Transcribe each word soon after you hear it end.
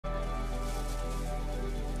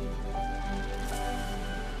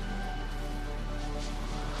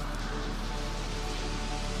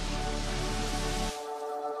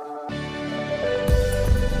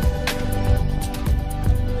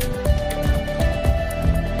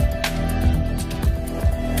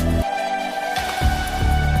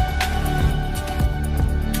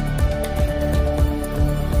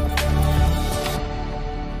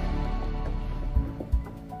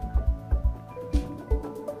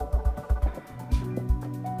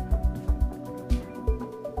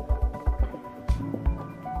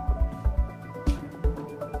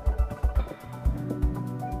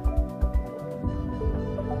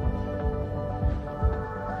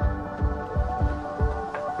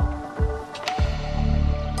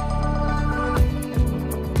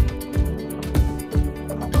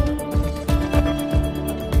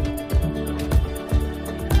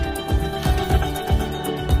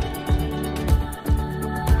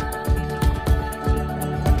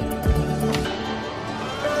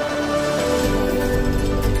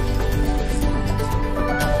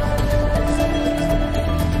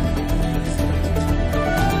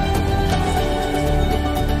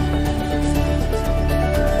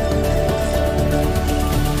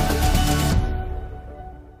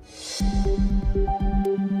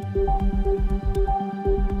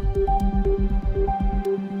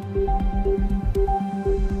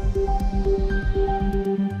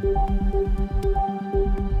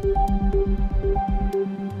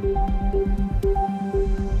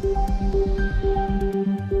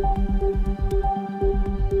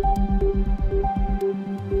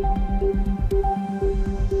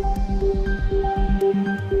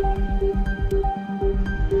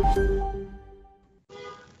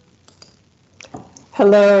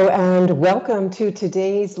Hello and welcome to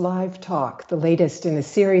today's live talk, the latest in a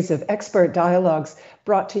series of expert dialogues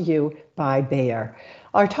brought to you by Bayer.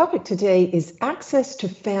 Our topic today is access to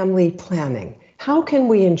family planning. How can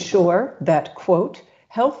we ensure that, quote,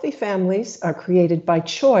 healthy families are created by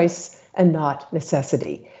choice and not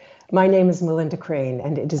necessity? My name is Melinda Crane,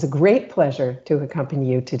 and it is a great pleasure to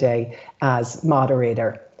accompany you today as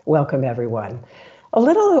moderator. Welcome, everyone. A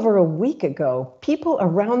little over a week ago, people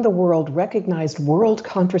around the world recognized World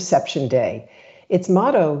Contraception Day. Its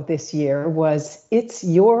motto this year was, "It's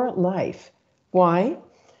your life." Why?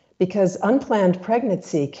 Because unplanned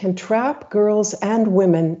pregnancy can trap girls and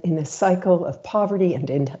women in a cycle of poverty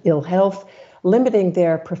and ill health, limiting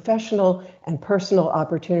their professional and personal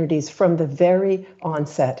opportunities from the very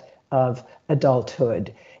onset of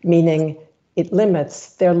adulthood, meaning it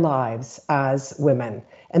limits their lives as women.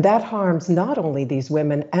 And that harms not only these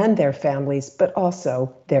women and their families, but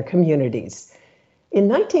also their communities. In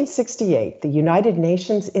 1968, the United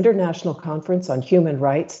Nations International Conference on Human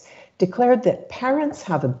Rights declared that parents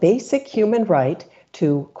have a basic human right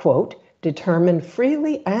to, quote, determine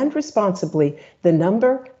freely and responsibly the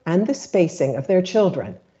number and the spacing of their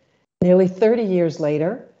children. Nearly 30 years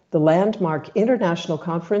later, the landmark International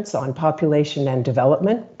Conference on Population and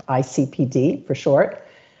Development, ICPD for short,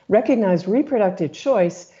 recognized reproductive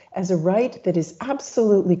choice as a right that is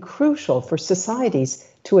absolutely crucial for societies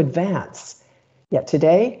to advance. Yet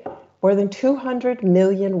today, more than 200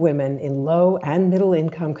 million women in low and middle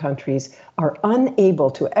income countries are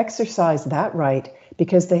unable to exercise that right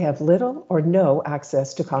because they have little or no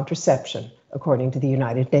access to contraception, according to the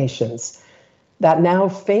United Nations. That now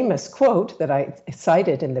famous quote that I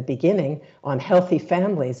cited in the beginning on healthy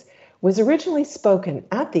families was originally spoken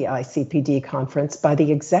at the ICPD conference by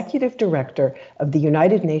the executive director of the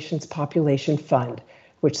United Nations Population Fund,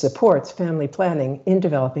 which supports family planning in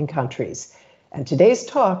developing countries. And today's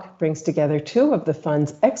talk brings together two of the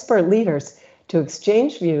fund's expert leaders to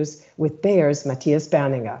exchange views with Bayer's Matthias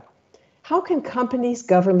Berninger. How can companies,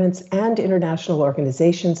 governments, and international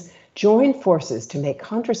organizations join forces to make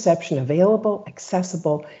contraception available,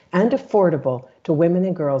 accessible, and affordable to women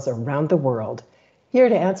and girls around the world? Here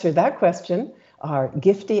to answer that question are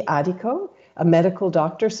Gifty Adiko, a medical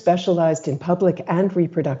doctor specialized in public and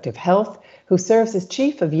reproductive health, who serves as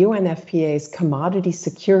chief of UNFPA's Commodity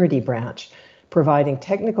Security Branch, providing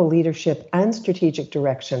technical leadership and strategic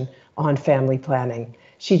direction on family planning.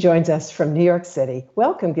 She joins us from New York City.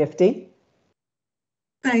 Welcome, Gifty.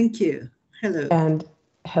 Thank you. Hello.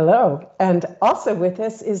 Hello. And also with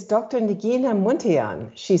us is Dr. Negina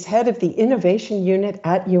Muntean. She's head of the Innovation Unit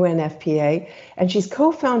at UNFPA, and she's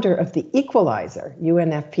co-founder of the Equalizer,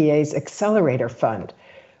 UNFPA's Accelerator Fund.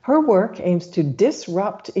 Her work aims to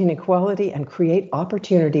disrupt inequality and create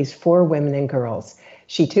opportunities for women and girls.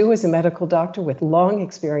 She too is a medical doctor with long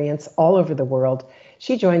experience all over the world.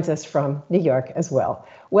 She joins us from New York as well.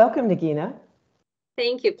 Welcome, Negina.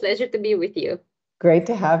 Thank you. Pleasure to be with you. Great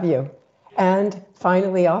to have you. And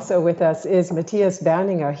finally, also with us is Matthias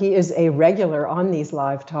Berninger. He is a regular on these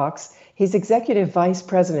live talks. He's Executive Vice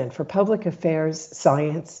President for Public Affairs,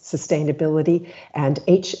 Science, Sustainability, and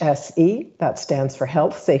HSE, that stands for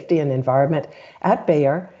Health, Safety, and Environment, at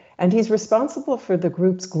Bayer. And he's responsible for the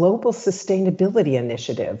group's Global Sustainability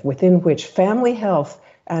Initiative, within which family health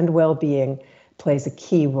and well-being plays a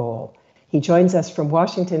key role. He joins us from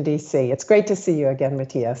Washington, D.C. It's great to see you again,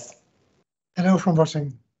 Matthias. Hello from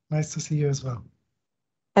Washington. Nice to see you as well.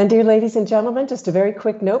 And dear ladies and gentlemen, just a very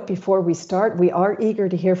quick note before we start, we are eager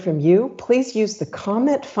to hear from you. Please use the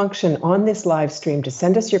comment function on this live stream to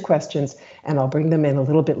send us your questions, and I'll bring them in a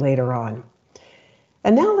little bit later on.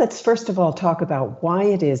 And now let's first of all talk about why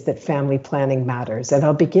it is that family planning matters. And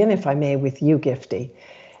I'll begin, if I may, with you, Gifty.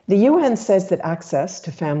 The UN says that access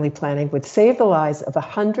to family planning would save the lives of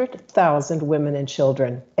 100,000 women and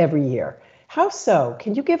children every year. How so?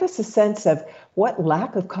 Can you give us a sense of what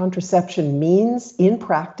lack of contraception means in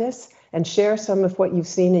practice and share some of what you've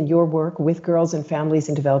seen in your work with girls and families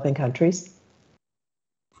in developing countries?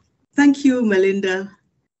 Thank you, Melinda.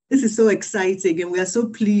 This is so exciting, and we are so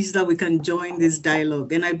pleased that we can join this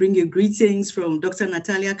dialogue. And I bring you greetings from Dr.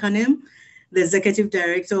 Natalia Kanem, the Executive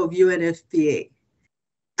Director of UNFPA.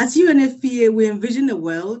 At UNFPA, we envision a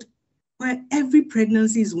world where every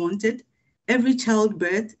pregnancy is wanted, every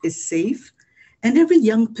childbirth is safe, and every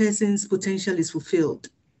young person's potential is fulfilled.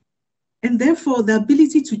 And therefore, the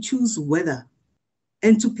ability to choose whether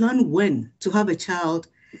and to plan when to have a child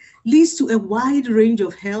leads to a wide range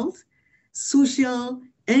of health, social,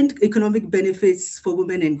 and economic benefits for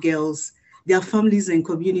women and girls, their families and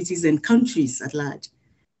communities and countries at large.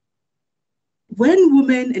 When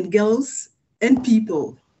women and girls and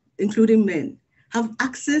people, including men, have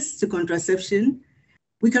access to contraception,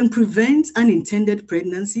 we can prevent unintended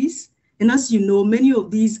pregnancies. And as you know, many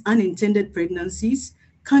of these unintended pregnancies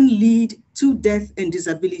can lead to death and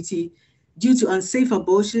disability due to unsafe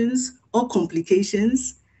abortions or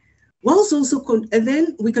complications. And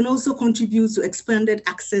then we can also contribute to expanded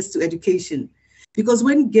access to education, because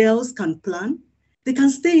when girls can plan, they can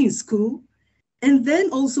stay in school, and then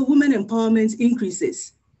also women empowerment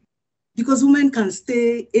increases because women can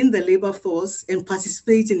stay in the labor force and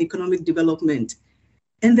participate in economic development.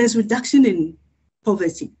 And there's reduction in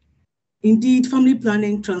poverty. Indeed, family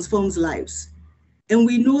planning transforms lives. And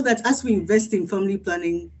we know that as we invest in family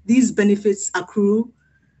planning, these benefits accrue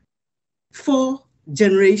for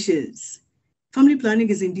generations. Family planning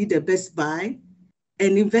is indeed the best buy,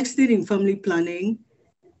 and investing in family planning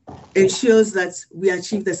ensures that we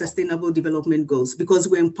achieve the sustainable development goals because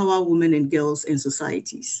we empower women and girls in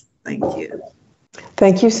societies. Thank you.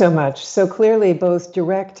 Thank you so much. So clearly both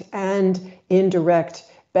direct and indirect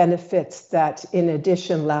benefits that in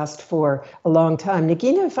addition last for a long time.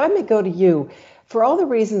 Nagina, if I may go to you, for all the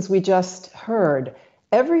reasons we just heard,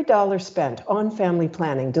 every dollar spent on family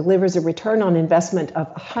planning delivers a return on investment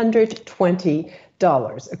of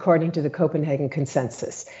 $120, according to the Copenhagen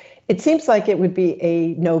Consensus. It seems like it would be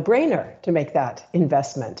a no-brainer to make that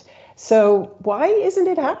investment. So why isn't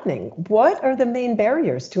it happening? What are the main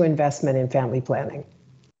barriers to investment in family planning?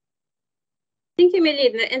 Thank you,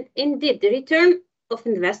 Melinda. And indeed, the return of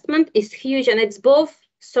investment is huge, and it's both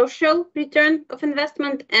social return of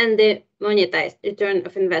investment and the monetized return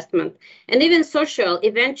of investment. And even social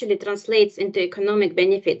eventually translates into economic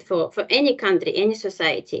benefit for any country, any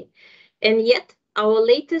society. And yet, our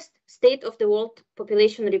latest State of the World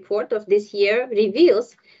Population Report of this year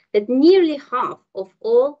reveals that nearly half of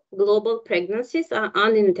all global pregnancies are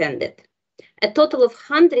unintended, a total of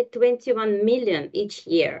 121 million each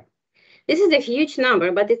year. This is a huge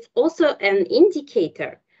number, but it's also an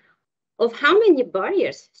indicator of how many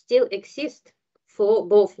barriers still exist for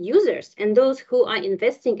both users and those who are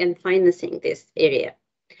investing and financing this area.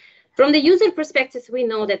 From the user perspective, we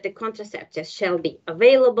know that the contraceptives shall be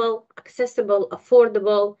available, accessible,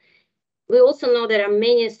 affordable. We also know there are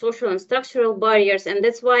many social and structural barriers, and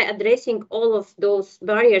that's why addressing all of those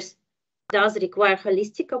barriers does require a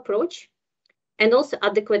holistic approach and also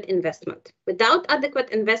adequate investment. Without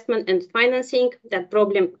adequate investment and financing, that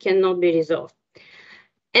problem cannot be resolved.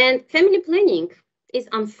 And family planning is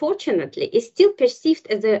still perceived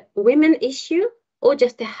as a women issue or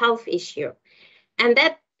just a health issue. And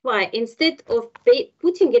that's why instead of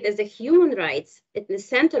putting it as a human rights at the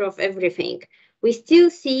center of everything, we still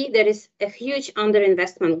see there is a huge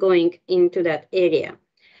underinvestment going into that area.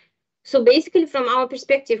 So basically, from our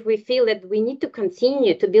perspective, we feel that we need to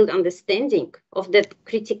continue to build understanding of the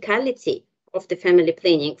criticality of the family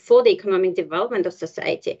planning for the economic development of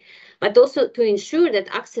society, but also to ensure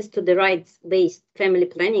that access to the rights-based family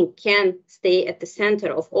planning can stay at the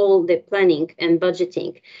center of all the planning and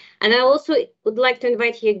budgeting. And I also would like to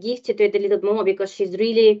invite here Gifty to it a little more, because she's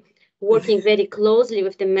really working very closely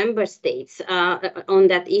with the member states on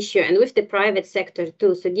that issue and with the private sector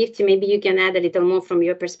too. So Gifty, maybe you can add a little more from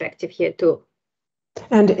your perspective here too.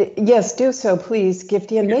 And yes, do so, please,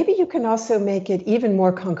 Gifty. And maybe you can also make it even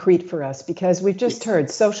more concrete for us, because we've just heard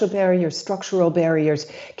social barriers, structural barriers.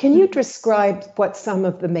 Can you describe what some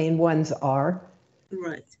of the main ones are?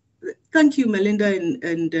 Right. Thank you, Melinda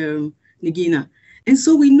and Nagina. And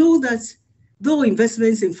so we know that though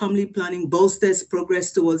investments in family planning bolsters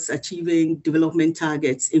progress towards achieving development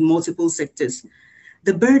targets in multiple sectors,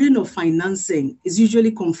 the burden of financing is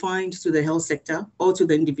usually confined to the health sector or to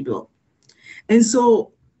the individual. And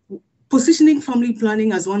so positioning family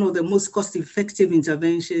planning as one of the most cost-effective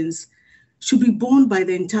interventions should be borne by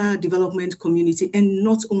the entire development community and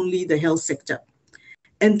not only the health sector.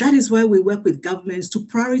 And that is why we work with governments to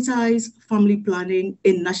prioritize family planning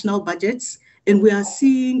in national budgets. And we are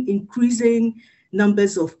seeing increasing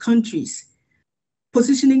numbers of countries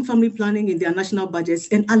positioning family planning in their national budgets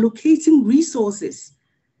and allocating resources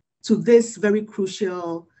to this very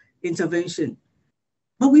crucial intervention.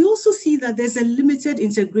 But we also see that there's a limited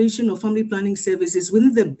integration of family planning services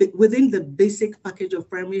within the basic package of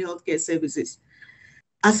primary healthcare services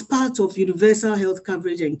as part of universal health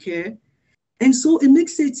coverage and care. And so it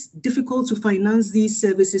makes it difficult to finance these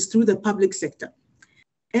services through the public sector.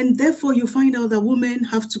 And therefore, you find out that women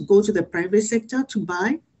have to go to the private sector to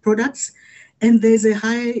buy products. And there's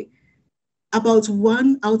about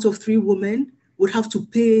 1 out of 3 women would have to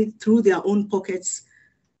pay through their own pockets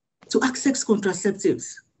to access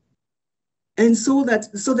contraceptives. And so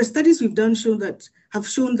the studies we've done have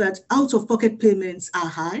shown that out-of-pocket payments are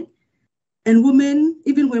high. And women,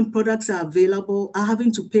 even when products are available, are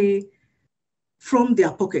having to pay from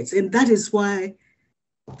their pockets. And that is why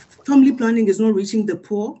family planning is not reaching the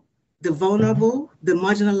poor, the vulnerable, the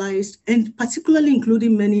marginalized, and particularly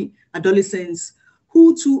including many adolescents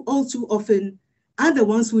who all too often are the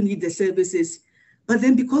ones who need the services. But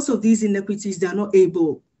then because of these inequities, they are not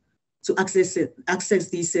able to access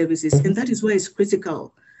these services. And that is why it's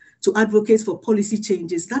critical to advocate for policy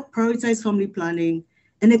changes that prioritize family planning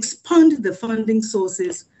and expand the funding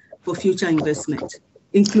sources for future investment,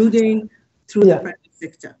 including through the private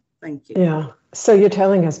sector. Thank you. Yeah. So you're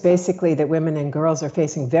telling us basically that women and girls are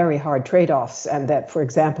facing very hard trade-offs, and that, for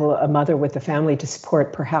example, a mother with a family to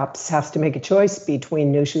support perhaps has to make a choice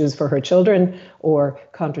between new shoes for her children or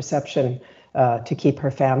contraception to keep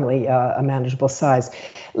her family a manageable size.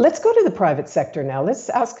 Let's go to the private sector now. Let's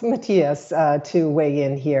ask Matthias to weigh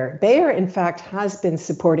in here. Bayer, in fact, has been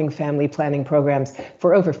supporting family planning programs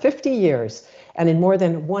for over 50 years and in more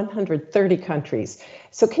than 130 countries.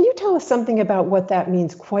 So can you tell us something about what that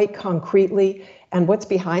means quite concretely and what's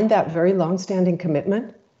behind that very long-standing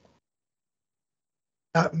commitment?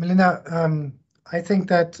 Melinda, I think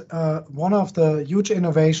that one of the huge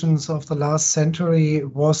innovations of the last century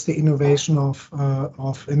was the innovation of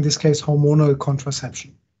in this case, hormonal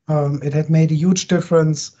contraception. It had made a huge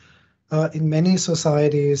difference in many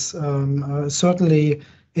societies, certainly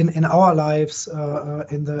in our lives,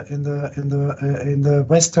 in the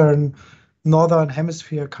Western Northern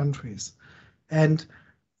Hemisphere countries. And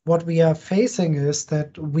what we are facing is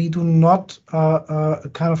that we do not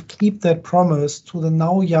kind of keep that promise to the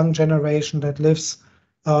now young generation that lives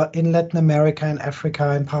in Latin America and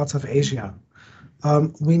Africa and parts of Asia.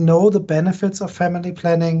 We know the benefits of family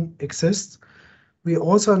planning exist. We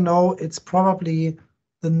also know it's probably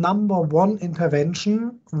the number one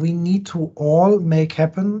intervention we need to all make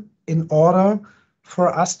happen in order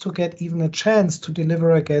for us to get even a chance to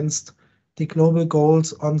deliver against the global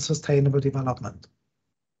goals on sustainable development.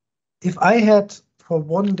 If I had for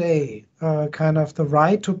one day kind of the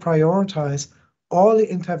right to prioritize all the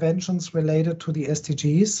interventions related to the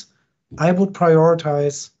SDGs, I would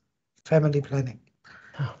prioritize family planning.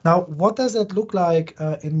 Now, what does that look like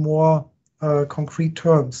in more concrete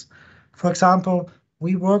terms? For example,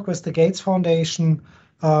 we work with the Gates Foundation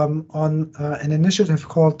on an initiative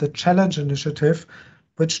called the Challenge Initiative,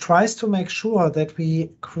 which tries to make sure that we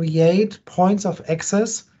create points of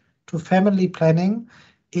access to family planning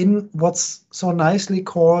in what's so nicely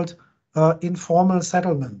called informal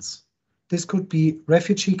settlements. This could be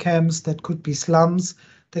refugee camps, that could be slums,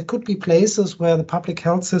 that could be places where the public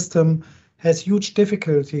health system has huge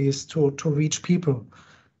difficulties to reach people,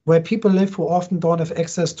 where people live who often don't have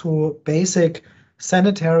access to basic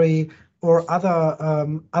sanitary or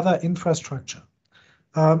other infrastructure.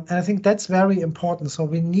 And I think that's very important. So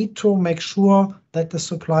we need to make sure that the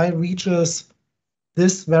supply reaches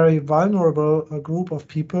this very vulnerable group of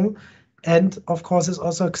people, and of course is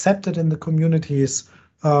also accepted in the communities,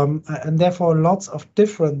 and therefore lots of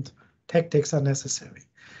different tactics are necessary.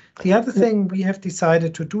 The other thing we have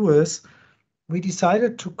decided to do is we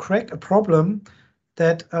decided to crack a problem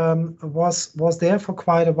that was there for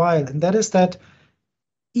quite a while, and that is that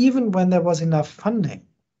even when there was enough funding,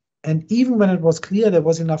 and even when it was clear there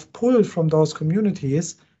was enough pull from those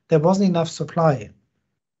communities, there wasn't enough supply.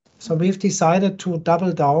 So we've decided to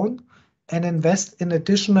double down and invest in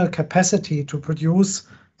additional capacity to produce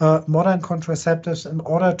modern contraceptives in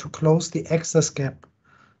order to close the access gap.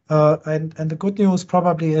 And the good news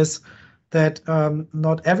probably is that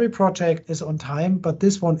not every project is on time, but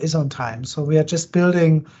this one is on time. So we are just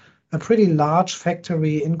building a pretty large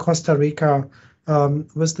factory in Costa Rica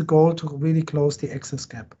with the goal to really close the access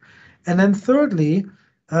gap. And then thirdly,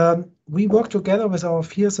 we work together with our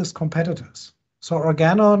fiercest competitors. So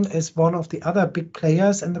Organon is one of the other big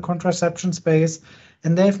players in the contraception space,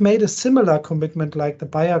 and they've made a similar commitment like the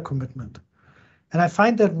Bayer commitment. And I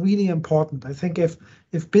find that really important. I think if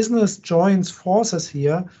business joins forces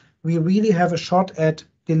here, we really have a shot at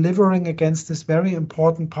delivering against this very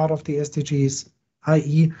important part of the SDGs,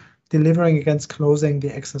 i.e. delivering against closing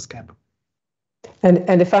the access gap.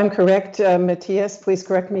 And if I'm correct, Matthias, please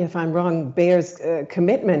correct me if I'm wrong, Bayer's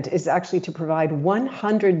commitment is actually to provide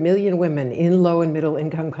 100 million women in low and middle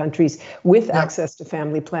income countries with access to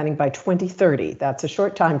family planning by 2030. That's a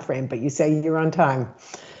short time frame, but you say you're on time.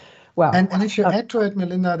 Wow. And if you add to it,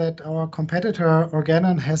 Melinda, that our competitor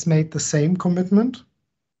Organon has made the same commitment,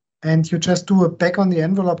 and you just do a back on the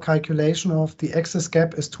envelope calculation of the access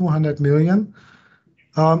gap is 200 million,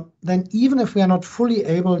 then even if we are not fully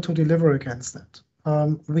able to deliver against that,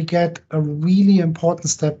 we get a really important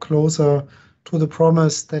step closer to the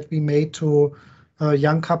promise that we made to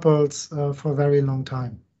young couples for a very long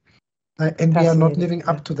time. And we are not living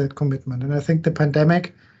up to that commitment. And I think the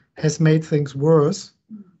pandemic has made things worse.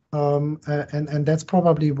 And that's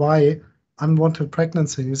probably why unwanted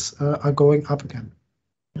pregnancies are going up again.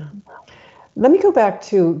 Let me go back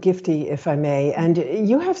to Gifty, if I may. And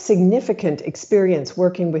you have significant experience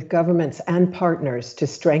working with governments and partners to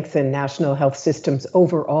strengthen national health systems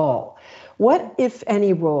overall. What, if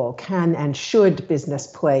any, role can and should business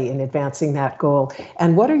play in advancing that goal?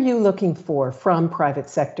 And what are you looking for from private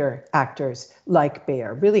sector actors like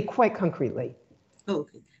Bayer, really quite concretely?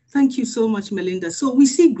 Okay. Thank you so much, Melinda. So we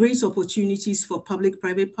see great opportunities for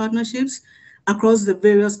public-private partnerships across the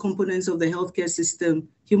various components of the healthcare system: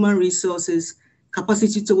 human resources,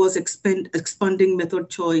 capacity towards expanding method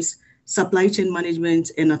choice, supply chain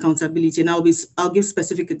management, and accountability. And I'll give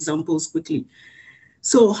specific examples quickly.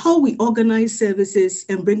 So how we organize services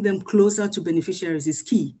and bring them closer to beneficiaries is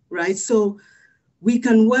key, right? So we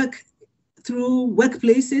can work through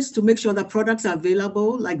workplaces to make sure that products are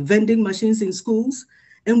available, like vending machines in schools.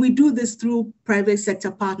 And we do this through private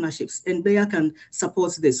sector partnerships, and Bayer can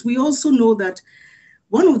support this. We also know that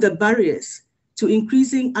one of the barriers to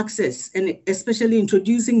increasing access, and especially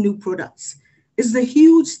introducing new products, is the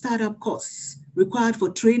huge startup costs required for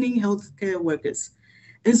training healthcare workers.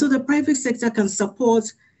 And so the private sector can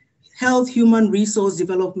support health human resource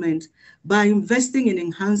development by investing in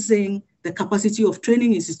enhancing the capacity of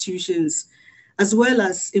training institutions, as well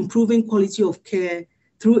as improving quality of care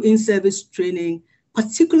through in-service training,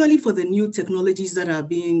 particularly for the new technologies that are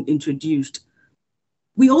being introduced.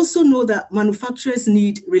 We also know that manufacturers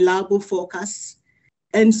need reliable forecasts,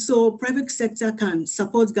 and so private sector can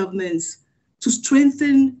support governments to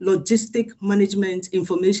strengthen logistic management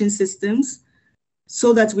information systems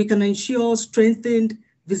so that we can ensure strengthened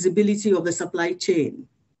visibility of the supply chain.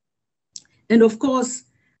 And of course,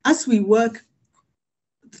 as we work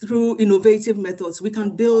through innovative methods, we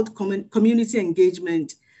can build community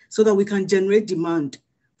engagement so that we can generate demand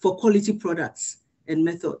for quality products and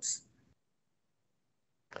methods.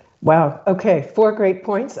 Wow. Okay. 4 great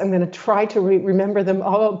points. I'm going to try to remember them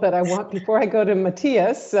all, but I want, before I go to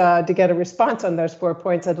Matthias to get a response on those 4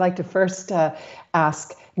 points, I'd like to first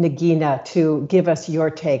ask Nagina to give us your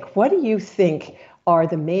take. What do you think are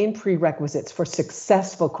the main prerequisites for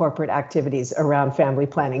successful corporate activities around family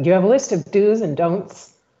planning? Do you have a list of do's and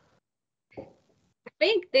don'ts? I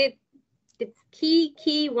think the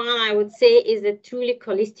key one, I would say, is a truly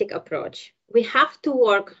holistic approach. We have to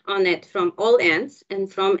work on it from all ends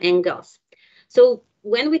and from angles. So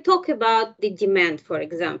when we talk about the demand, for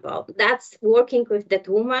example, that's working with that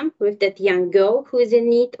woman, with that young girl who is in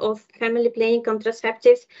need of family planning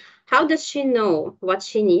contraceptives. How does she know what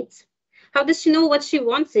she needs? How does she know what she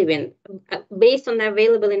wants, even based on the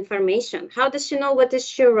available information? How does she know what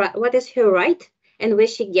is her right and where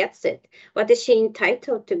she gets it? What is she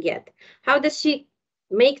entitled to get? How does she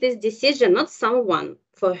make this decision? Not someone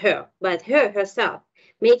for her, but herself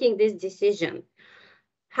making this decision.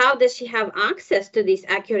 How does she have access to this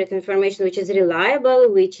accurate information, which is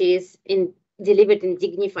reliable, which is delivered in a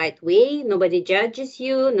dignified way? Nobody judges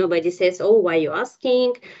you. Nobody says, oh, why are you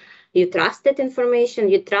asking? You trust that information.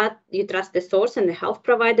 You trust the source and the health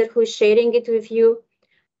provider who is sharing it with you.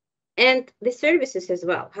 And the services as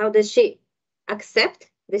well. How does she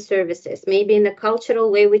accept the services, maybe in a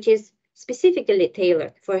cultural way, which is specifically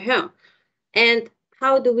tailored for her? And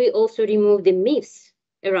how do we also remove the myths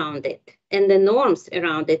around it and the norms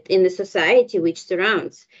around it in the society which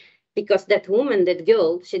surrounds? Because that woman, that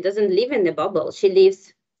girl, she doesn't live in a bubble. She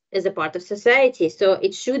lives as a part of society. So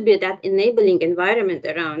it should be that enabling environment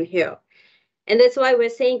around her. And that's why we're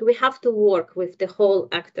saying we have to work with the whole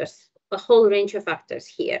actors, a whole range of actors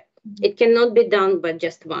here. It cannot be done by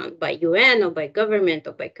just one, by UN or by government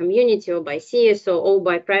or by community or by CSO or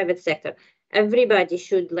by private sector. Everybody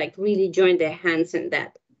should really join their hands in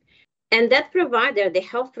that. And that provider, the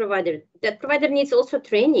health provider, that provider needs also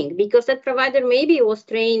training, because that provider maybe was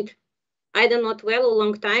trained, I don't know, well a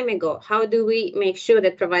long time ago. How do we make sure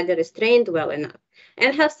that provider is trained well enough?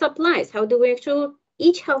 And have supplies. How do we make sure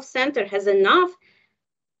each health center has enough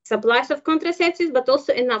supplies of contraceptives, but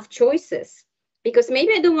also enough choices? Because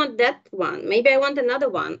maybe I don't want that one. Maybe I want another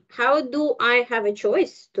one. How do I have a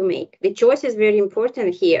choice to make? The choice is very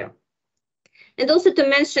important here. And also to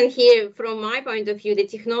mention here, from my point of view, the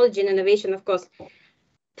technology and innovation, of course,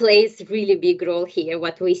 plays really big role here.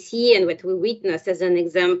 What we see and what we witness as an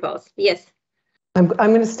example. Yes. I'm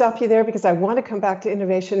going to stop you there because I want to come back to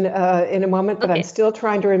innovation in a moment, but okay. I'm still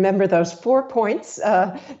trying to remember those 4 points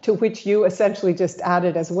to which you essentially just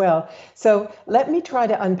added as well. So let me try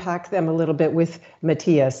to unpack them a little bit with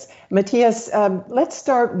Matthias. Matthias, let's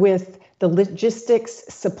start with the logistics,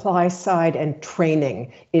 supply side, and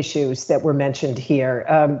training issues that were mentioned here.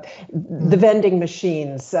 The vending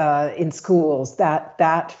machines in schools,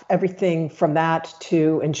 that everything from that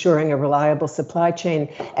to ensuring a reliable supply chain,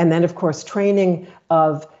 and then of course training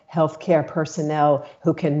of healthcare personnel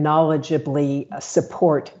who can knowledgeably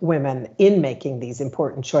support women in making these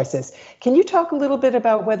important choices. Can you talk a little bit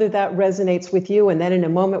about whether that resonates with you? And then in a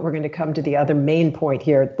moment, we're going to come to the other main point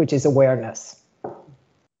here, which is awareness.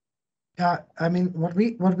 Yeah, I mean, what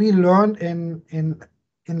we learned in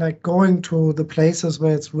like going to the places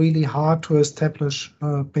where it's really hard to establish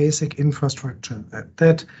basic infrastructure,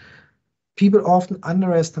 that people often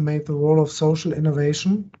underestimate the role of social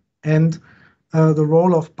innovation and the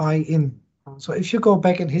role of buy-in. So if you go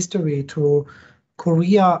back in history to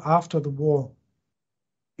Korea after the war,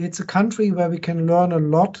 it's a country where we can learn a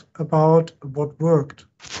lot about what worked,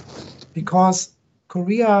 because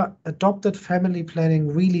Korea adopted family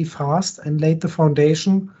planning really fast and laid the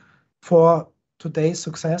foundation for today's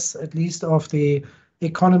success, at least of the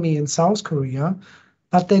economy in South Korea.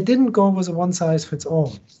 But they didn't go with a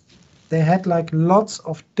one-size-fits-all. They had like lots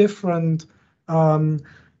of different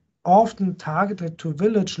often targeted to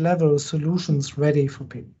village level solutions ready for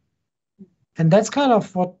people. And that's kind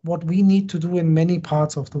of what we need to do in many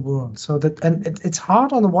parts of the world. So that, and it's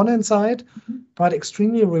hard on the one hand side, but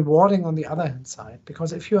extremely rewarding on the other hand side,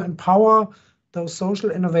 because if you empower those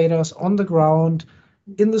social innovators on the ground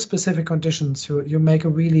in the specific conditions, you make a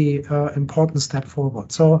really important step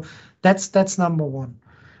forward. So that's number one.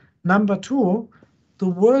 Number two, the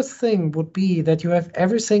worst thing would be that you have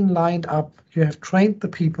everything lined up. You have trained the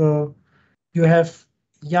people. You have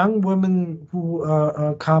young women who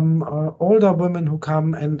come, older women who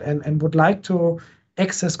come and would like to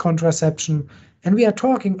access contraception. And we are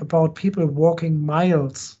talking about people walking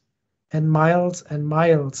miles and miles and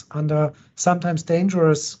miles under sometimes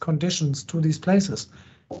dangerous conditions to these places.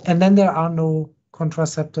 And then there are no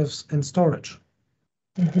contraceptives in storage.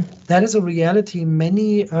 That is a reality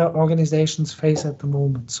many organizations face at the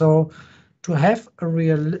moment. So to have a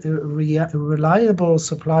reliable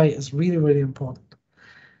supply is really, really important.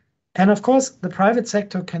 And of course, the private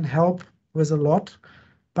sector can help with a lot,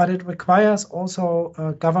 but it requires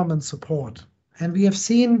also government support. And we have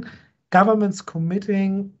seen governments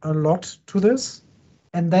committing a lot to this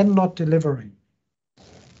and then not delivering.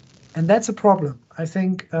 And that's a problem. I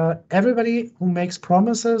think everybody who makes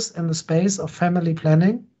promises in the space of family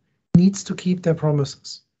planning needs to keep their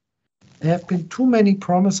promises. There have been too many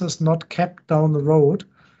promises not kept down the road,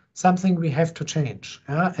 something we have to change.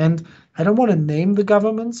 And I don't want to name the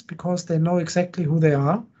governments because they know exactly who they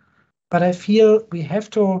are, but I feel we have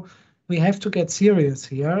to get serious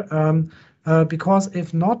here, because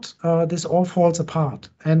if not, this all falls apart.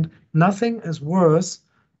 And nothing is worse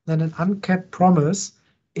than an unkept promise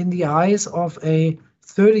in the eyes of a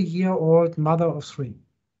 30-year-old mother of three.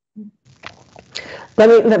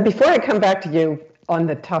 Before I come back to you on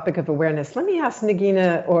the topic of awareness, let me ask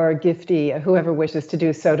Nagina or Gifty, whoever wishes to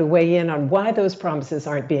do so, to weigh in on why those promises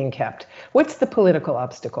aren't being kept. What's the political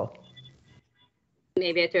obstacle?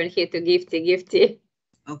 Maybe I turn here to Gifty.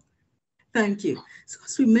 Oh, thank you. So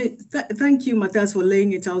as we thank you, Matthias, for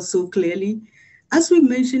laying it out so clearly. As we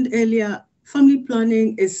mentioned earlier, family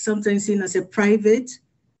planning is sometimes seen as a private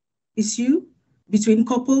issue between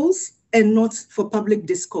couples and not for public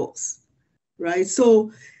discourse, right?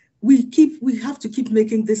 So we have to keep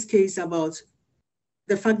making this case about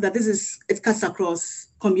the fact that it cuts across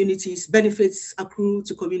communities, benefits accrue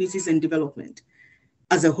to communities and development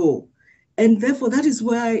as a whole. And therefore, that is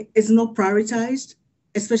why it's not prioritized,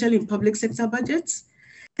 especially in public sector budgets.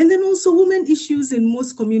 And then also women issues in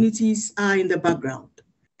most communities are in the background.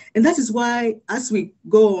 And that is why, as we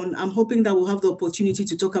go on, I'm hoping that we'll have the opportunity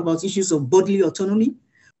to talk about issues of bodily autonomy,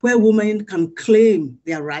 where women can claim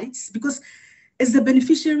their rights, because as the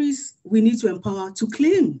beneficiaries, we need to empower to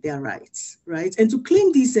claim their rights, right? And to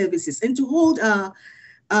claim these services and to hold our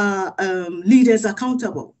leaders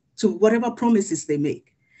accountable to whatever promises they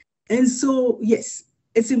make. And so, yes,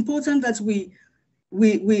 it's important that we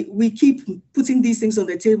keep putting these things on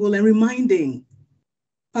the table and reminding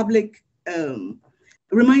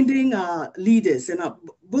our leaders and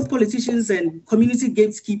both politicians and community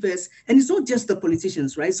gatekeepers. And it's not just the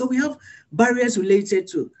politicians, right? So we have barriers related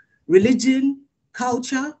to religion,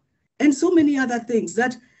 culture, and so many other things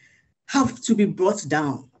that have to be brought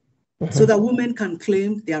down so that women can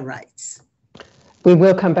claim their rights. We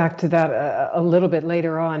will come back to that a little bit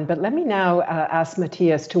later on, but let me now ask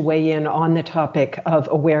Matthias to weigh in on the topic of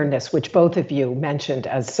awareness, which both of you mentioned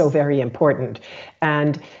as so very important.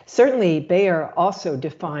 And certainly Bayer also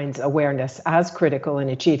defines awareness as critical in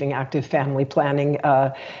achieving active family planning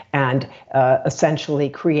and essentially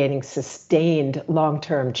creating sustained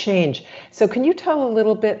long-term change. So can you tell a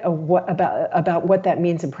little bit of about what that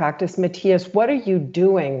means in practice, Matthias? What are you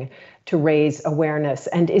doing to raise awareness?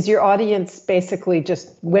 And is your audience basically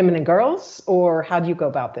just women and girls, or how do you go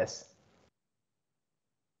about this?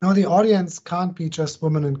 No, the audience can't be just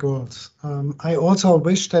women and girls. I also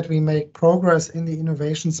wish that we make progress in the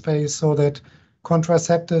innovation space so that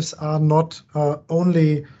contraceptives are not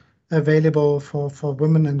only available for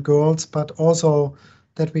women and girls, but also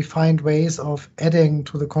that we find ways of adding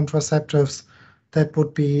to the contraceptives that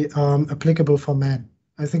would be applicable for men.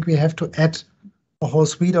 I think we have to add a whole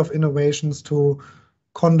suite of innovations to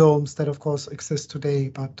condoms that, of course, exist today,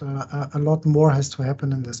 but a lot more has to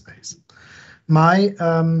happen in this space. I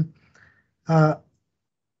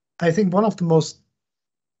think one of the most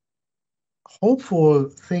hopeful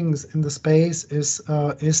things in the space is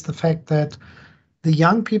the fact that the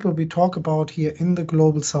young people we talk about here in the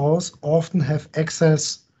global south often have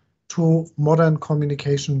access to modern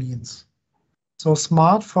communication means. So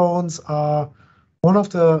smartphones are one of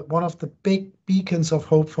the big beacons of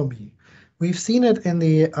hope for me. We've seen it in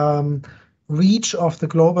the reach of the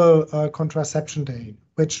Global Contraception Day,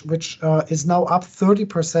 which is now up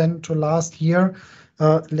 30% to last year.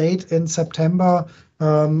 Late in September,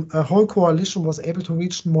 a whole coalition was able to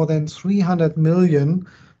reach more than 300 million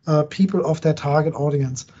people of their target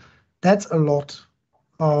audience. That's a lot.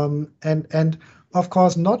 And of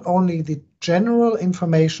course, not only the general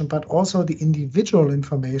information, but also the individual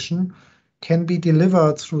information can be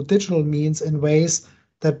delivered through digital means in ways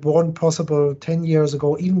that weren't possible 10 years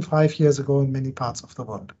ago, even 5 years ago in many parts of the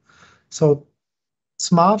world. So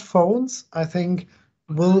smartphones, I think,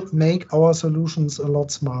 will make our solutions a lot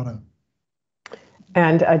smarter.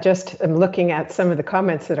 And I just am looking at some of the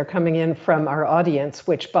comments that are coming in from our audience,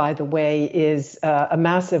 which, by the way, is a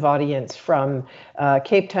massive audience from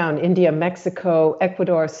Cape Town, India, Mexico,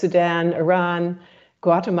 Ecuador, Sudan, Iran,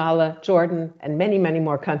 Guatemala, Jordan, and many, many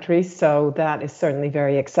more countries. So that is certainly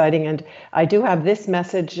very exciting. And I do have this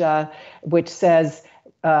message which says,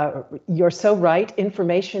 you're so right.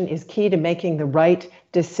 Information is key to making the right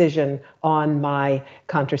decision on my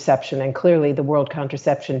contraception. And clearly the World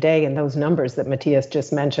Contraception Day and those numbers that Matthias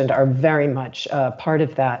just mentioned are very much part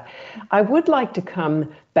of that. I would like to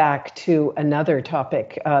come back to another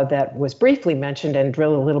topic that was briefly mentioned and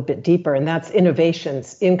drill a little bit deeper, and that's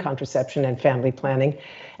innovations in contraception and family planning.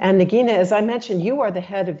 And Nagina, as I mentioned, you are the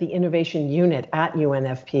head of the innovation unit at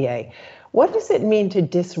UNFPA. What does it mean to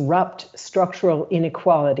disrupt structural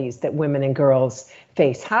inequalities that women and girls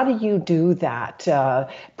face? How do you do that,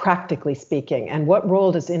 practically speaking? And what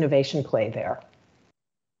role does innovation play there?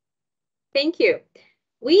 Thank you.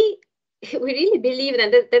 We really believe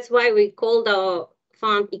that's why we called our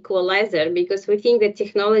fund Equalizer, because we think that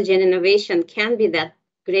technology and innovation can be that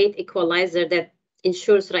great equalizer that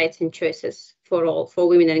ensures rights and choices for all, for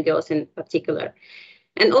women and girls in particular.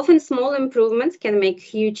 And often small improvements can make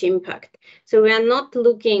huge impact. So we are not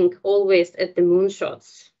looking always at the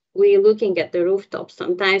moonshots. We're looking at the rooftops.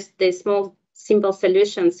 Sometimes the small, simple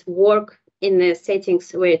solutions work in the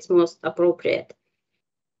settings where it's most appropriate.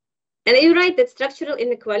 And you're right that structural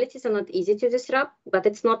inequalities are not easy to disrupt, but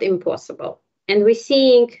it's not impossible. And we're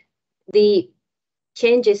seeing the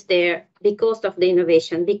changes there because of the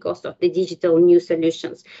innovation, because of the digital new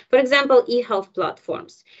solutions. For example, e-health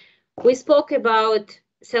platforms. We spoke about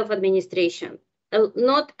self-administration.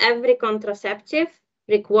 Not every contraceptive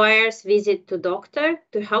requires visit to doctor,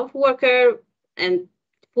 to health worker, and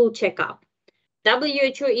full checkup.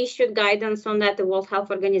 WHO issued guidance on that, the World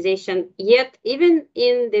Health Organization, yet even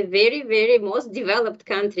in the very, very most developed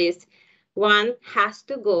countries, one has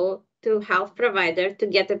to go to health provider to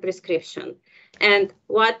get a prescription. And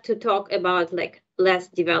what to talk about like less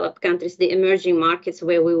developed countries, the emerging markets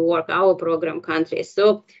where we work, our program countries.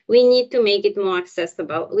 So we need to make it more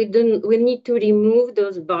accessible. We need to remove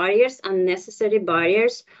those barriers, unnecessary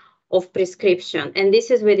barriers of prescription. And this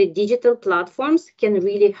is where the digital platforms can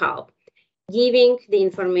really help, giving the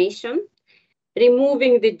information,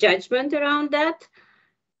 removing the judgment around that,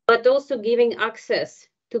 but also giving access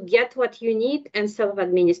to get what you need and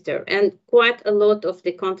self-administer. And quite a lot of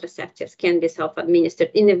the contraceptives can be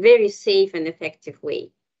self-administered in a very safe and effective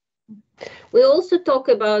way. We also talk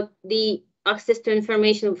about the access to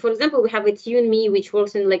information. For example, we have a Me, which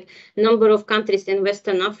works in like number of countries in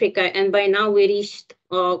Western Africa. And by now we reached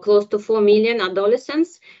close to 4 million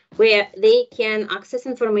adolescents where they can access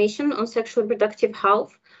information on sexual reproductive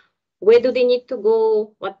health. Where do they need to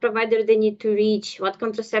go? What provider they need to reach? What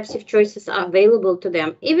contraceptive choices are available to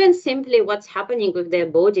them? Even simply what's happening with their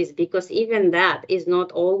bodies, because even that is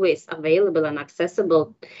not always available and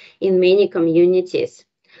accessible in many communities.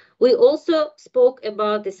 We also spoke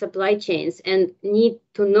about the supply chains and need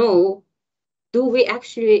to know, do we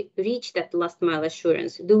actually reach that last mile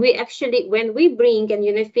assurance? Do we actually, when we bring, and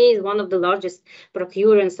UNFPA is one of the largest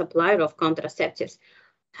procurer and supplier of contraceptives,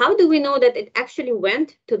 how do we know that it actually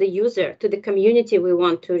went to the user, to the community we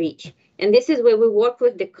want to reach? And this is where we work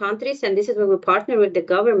with the countries, and this is where we partner with the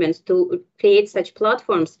governments to create such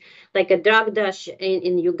platforms like a drug dash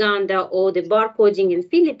in Uganda or the barcoding in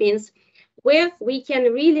Philippines, where we can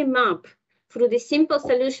really map through the simple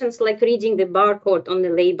solutions like reading the barcode on the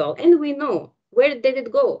label. And we know where did it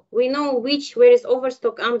go? We know where is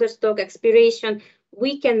overstock, understock, expiration.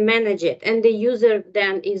 We can manage it, and the user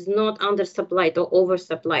then is not undersupplied or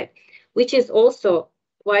oversupplied, which is also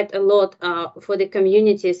quite a lot for the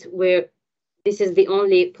communities where this is the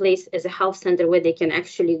only place as a health center where they can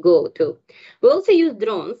actually go to. We also use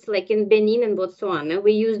drones, like in Benin and Botswana.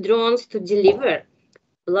 We use drones to deliver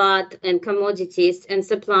blood and commodities and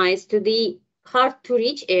supplies to the hard to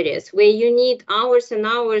reach areas where you need hours and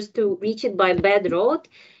hours to reach it by bad road.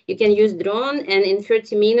 You can use drone, and in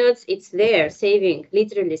 30 minutes, it's there,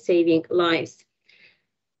 literally saving lives.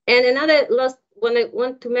 And another last one I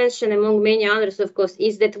want to mention, among many others, of course,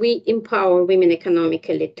 is that we empower women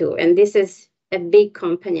economically too. And this is a big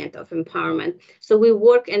component of empowerment. So we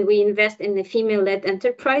work and we invest in the female-led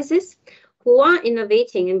enterprises who are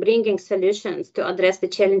innovating and bringing solutions to address the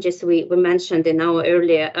challenges we mentioned in our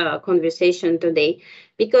earlier conversation today.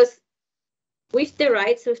 Because with the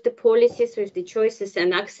rights, with the policies, with the choices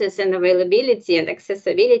and access and availability and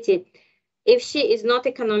accessibility, if she is not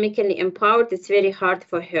economically empowered, it's very hard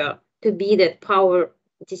for her to be that power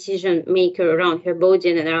decision maker around her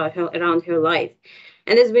body and around her life.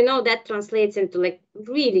 And as we know, that translates into like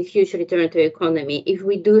really huge return to economy if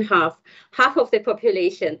we do have half of the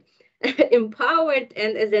population empowered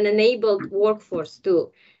and as an enabled workforce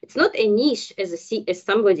too. It's not a niche as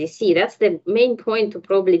somebody see. That's the main point to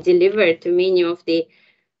probably deliver to many of the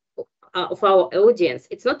of our audience.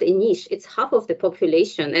 It's not a niche. It's half of the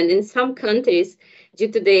population, and in some countries,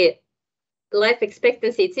 due to the life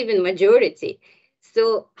expectancy, it's even majority.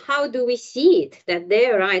 So how do we see it that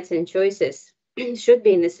their rights and choices should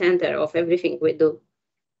be in the center of everything we do?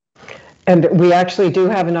 And we actually do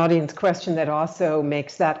have an audience question that also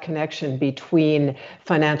makes that connection between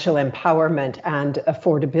financial empowerment and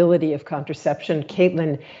affordability of contraception.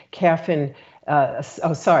 Caitlin Caffin,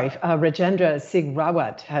 Rajendra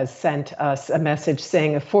Sigrawat has sent us a message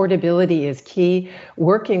saying affordability is key.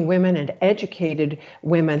 Working women and educated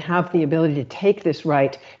women have the ability to take this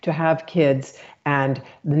right to have kids and,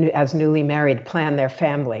 as newly married, plan their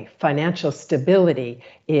family. Financial stability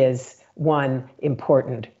is one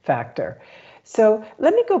important factor. So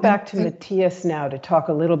let me go back to Matthias now to talk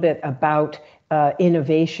a little bit about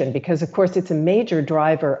innovation, because of course it's a major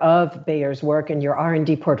driver of Bayer's work and your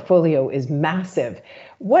R&D portfolio is massive.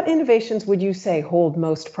 What innovations would you say hold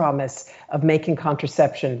most promise of making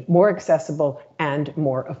contraception more accessible and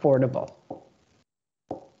more affordable?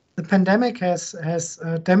 The pandemic has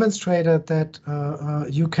demonstrated that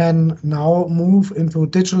you can now move into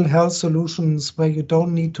digital health solutions where you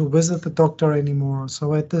don't need to visit the doctor anymore.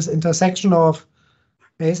 So at this intersection of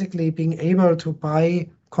basically being able to buy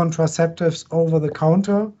contraceptives over the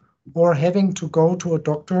counter or having to go to a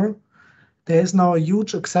doctor, there is now a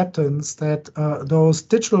huge acceptance that those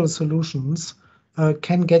digital solutions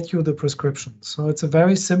can get you the prescription. So it's a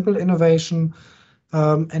very simple innovation,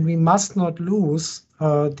 and we must not lose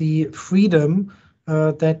the freedom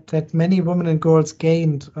that many women and girls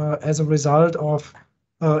gained as a result of,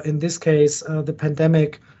 in this case, the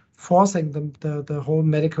pandemic, forcing the whole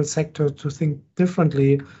medical sector to think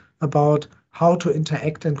differently about how to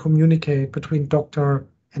interact and communicate between doctor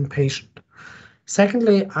and patient.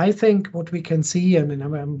 Secondly, I think what we can see, I mean,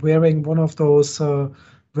 I'm wearing one of those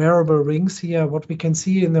wearable rings here, what we can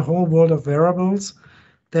see in the whole world of wearables,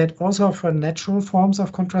 that also for natural forms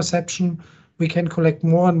of contraception, we can collect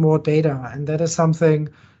more and more data. And that is something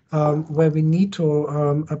where we need to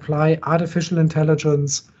apply artificial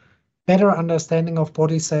intelligence, better understanding of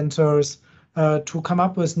body sensors, to come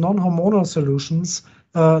up with non-hormonal solutions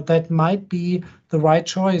that might be the right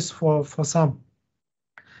choice for some.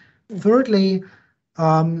 Thirdly,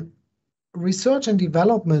 research and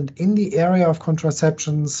development in the area of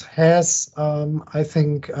contraceptions has, I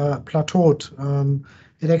think, plateaued.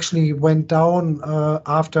 It actually went down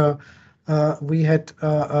after we had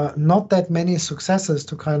not that many successes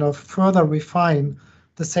to kind of further refine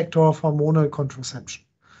the sector of hormonal contraception.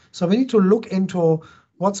 So we need to look into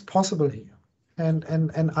what's possible here.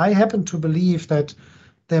 And I happen to believe that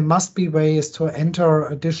there must be ways to enter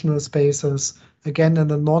additional spaces, again, in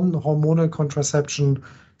the non-hormonal contraception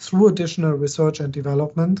through additional research and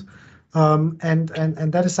development. And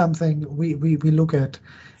that is something we look at.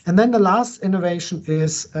 And then the last innovation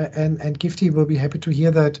is, and Gifty will be happy to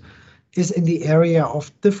hear that, is in the area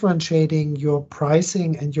of differentiating your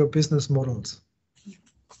pricing and your business models.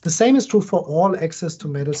 The same is true for all access to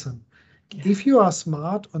medicine. If you are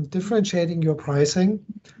smart on differentiating your pricing,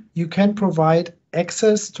 you can provide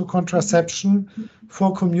access to contraception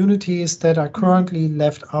for communities that are currently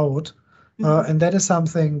left out. And that is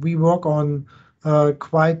something we work on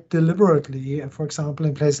quite deliberately, for example,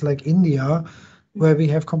 in places like India, where we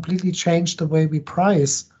have completely changed the way we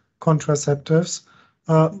price contraceptives,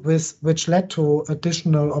 which led to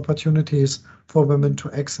additional opportunities for women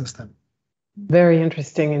to access them. Very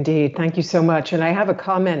interesting indeed. Thank you so much. And I have a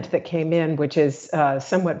comment that came in, which is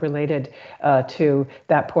somewhat related to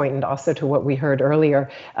that point and also to what we heard earlier.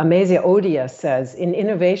 Amazia Odia says, in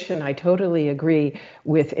innovation, I totally agree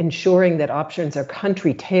with ensuring that options are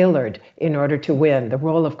country tailored in order to win. The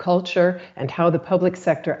role of culture and how the public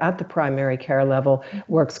sector at the primary care level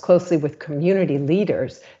works closely with community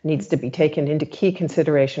leaders needs to be taken into key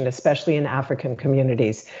consideration, especially in African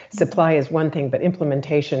communities. Supply is one thing, but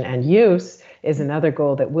implementation and use is another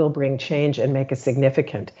goal that will bring change and make a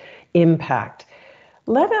significant impact.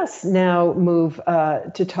 Let us now move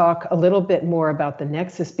to talk a little bit more about the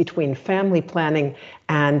nexus between family planning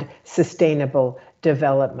and sustainable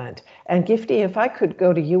development. And Gifty, if I could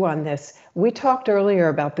go to you on this, we talked earlier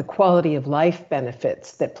about the quality of life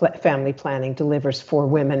benefits that family planning delivers for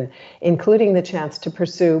women, including the chance to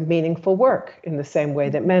pursue meaningful work in the same way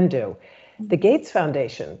that men do. The Gates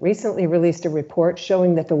Foundation recently released a report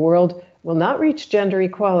showing that the world will not reach gender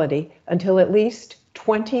equality until at least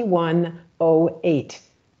 2108.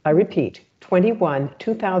 I repeat,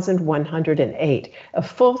 2108, a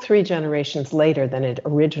full 3 generations later than had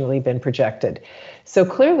originally been projected. So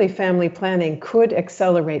clearly family planning could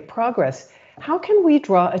accelerate progress. How can we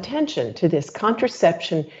draw attention to this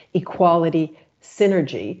contraception equality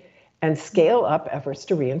synergy and scale up efforts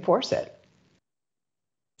to reinforce it?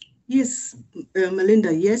 Yes,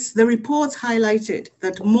 Melinda, yes. The report highlighted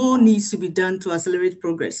that more needs to be done to accelerate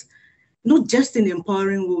progress, not just in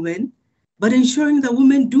empowering women, but ensuring that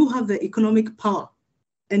women do have the economic power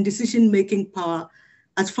and decision-making power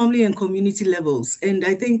at family and community levels. And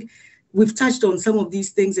I think we've touched on some of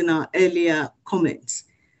these things in our earlier comments.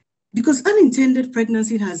 Because unintended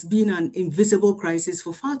pregnancy has been an invisible crisis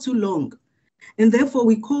for far too long. And therefore,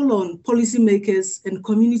 we call on policymakers and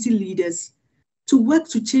community leaders to work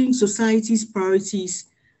to change society's priorities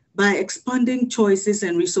by expanding choices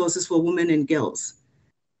and resources for women and girls.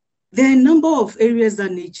 There are a number of areas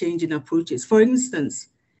that need change in approaches. For instance,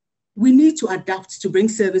 we need to adapt to bring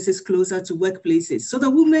services closer to workplaces so that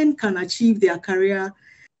women can achieve their career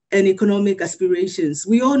and economic aspirations.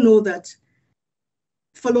 We all know that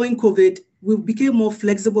following COVID, we became more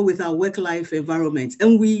flexible with our work-life environment,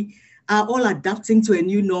 and we are all adapting to a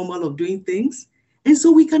new normal of doing things. And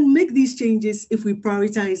so we can make these changes if we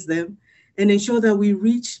prioritize them and ensure that we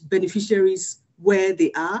reach beneficiaries where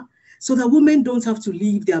they are, so that women don't have to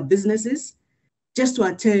leave their businesses just to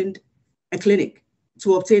attend a clinic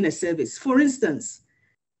to obtain a service. For instance,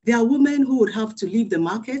 there are women who would have to leave the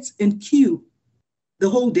market and queue the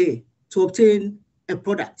whole day to obtain a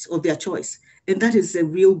product of their choice. And that is a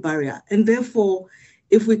real barrier. And therefore,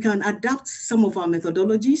 if we can adapt some of our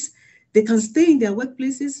methodologies, they can stay in their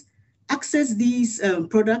workplaces, access these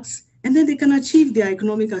products, and then they can achieve their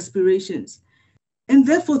economic aspirations. And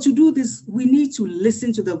therefore, to do this, we need to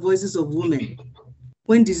listen to the voices of women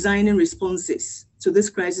when designing responses to this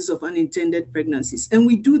crisis of unintended pregnancies. And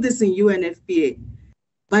we do this in UNFPA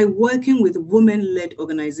by working with women-led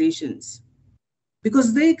organizations,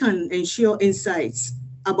 because they can ensure insights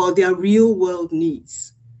about their real-world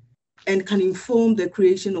needs and can inform the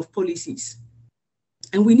creation of policies.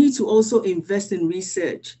 And we need to also invest in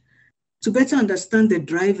research to better understand the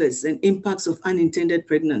drivers and impacts of unintended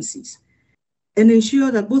pregnancies and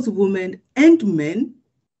ensure that both women and men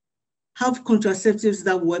have contraceptives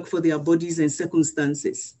that work for their bodies and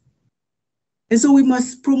circumstances. And so we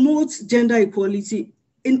must promote gender equality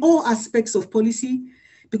in all aspects of policy,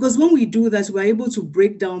 because when we do that, we're able to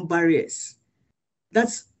break down barriers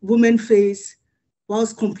that women face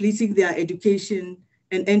whilst completing their education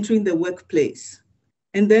and entering the workplace.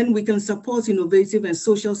 And then we can support innovative and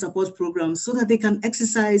social support programs so that they can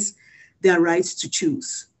exercise their rights to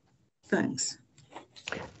choose. Thanks.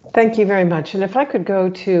 Thank you very much. And if I could go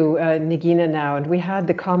to Nagina now, and we had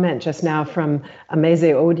the comment just now from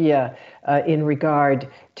Ameze Odia in regard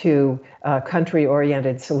to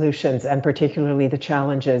country-oriented solutions and particularly the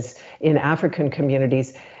challenges in African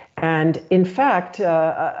communities. And in fact,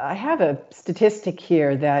 I have a statistic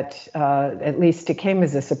here that at least it came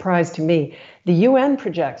as a surprise to me. The UN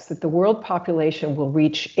projects that the world population will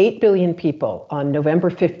reach 8 billion people on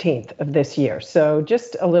November 15th of this year. So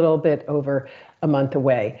just a little bit over a month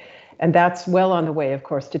away. And that's well on the way, of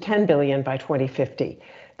course, to 10 billion by 2050.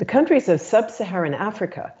 The countries of sub-Saharan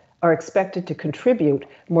Africa are expected to contribute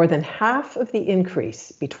more than half of the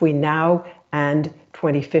increase between now and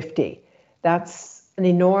 2050. That's an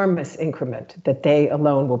enormous increment that they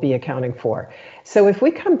alone will be accounting for. So if we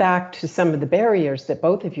come back to some of the barriers that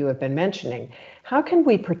both of you have been mentioning, how can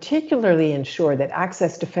we particularly ensure that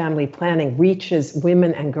access to family planning reaches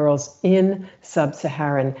women and girls in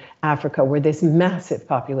sub-Saharan Africa, where this massive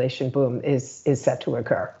population boom is set to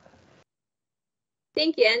occur?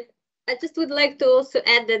 Thank you. And I just would like to also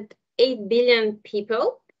add that 8 billion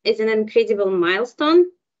people is an incredible milestone,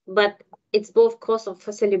 but it's both cause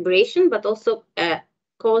for celebration, but also a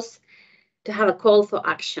cause to have a call for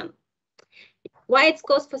action. Why it's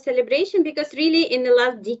cause for celebration? Because really in the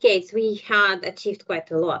last decades, we had achieved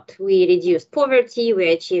quite a lot. We reduced poverty, we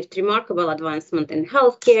achieved remarkable advancement in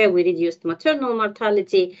healthcare, we reduced maternal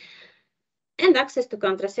mortality, and access to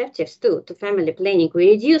contraceptives too, to family planning.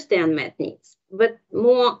 We reduced the unmet needs, but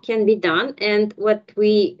more can be done. And what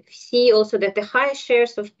we see also that the higher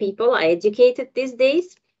shares of people are educated these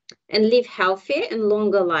days and live healthier and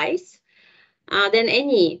longer lives than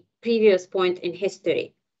any previous point in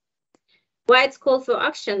history. Why it's called for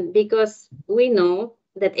action? Because we know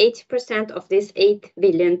that 80% of this 8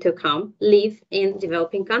 billion to come live in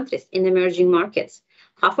developing countries, in emerging markets.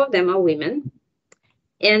 Half of them are women.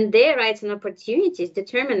 And their rights and opportunities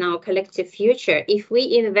determine our collective future. If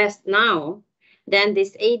we invest now, then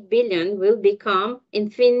this 8 billion will become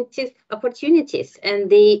infinitive opportunities and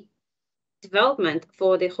the development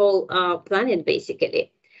for the whole planet,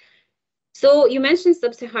 basically. So you mentioned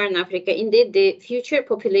sub-Saharan Africa. Indeed, the future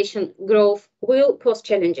population growth will pose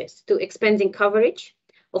challenges to expanding coverage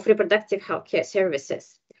of reproductive healthcare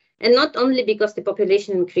services. And not only because the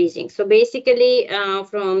population increasing. So basically,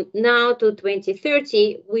 from now to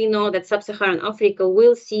 2030, we know that sub-Saharan Africa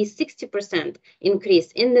will see 60%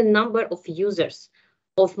 increase in the number of users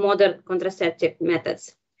of modern contraceptive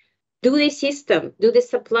methods. Do the system, do the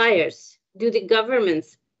suppliers, do the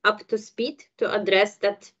governments up to speed to address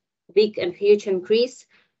that big and huge increase?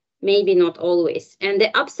 Maybe not always. And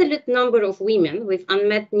the absolute number of women with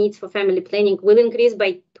unmet needs for family planning will increase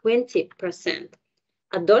by 20%.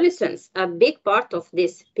 Adolescents are a big part of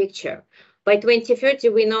this picture. By 2030,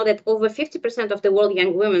 we know that over 50% of the world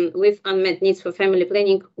young women with unmet needs for family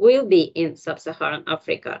planning will be in sub-Saharan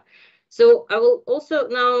Africa. So I will also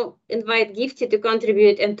now invite Gifty to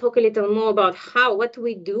contribute and talk a little more about what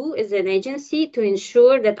we do as an agency to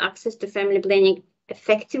ensure that access to family planning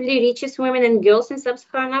effectively reaches women and girls in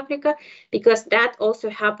sub-Saharan Africa, because that also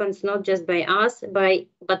happens not just by us,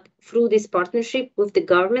 but through this partnership with the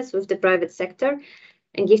governments, with the private sector.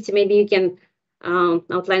 And Gifty, maybe you can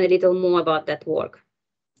outline a little more about that work.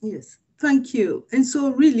 Yes, thank you. And so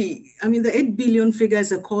really, I mean, the 8 billion figure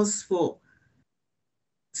is a cause for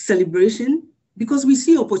celebration because we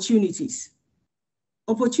see opportunities.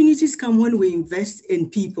 Opportunities come when we invest in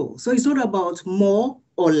people. So it's not about more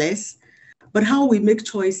or less, but how we make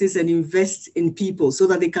choices and invest in people so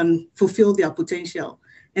that they can fulfill their potential.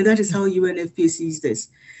 And that is how UNFPA sees this.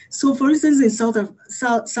 So for instance, in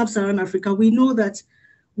sub-Saharan Africa, we know that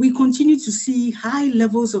we continue to see high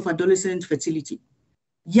levels of adolescent fertility,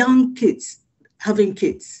 young kids having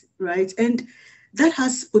kids, right? And that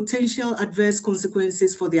has potential adverse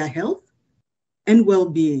consequences for their health and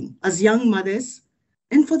well-being as young mothers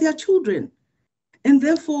and for their children. And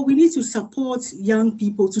therefore, we need to support young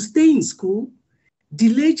people to stay in school,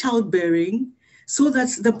 delay childbearing, so that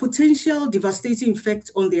the potential devastating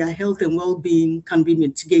effect on their health and well-being can be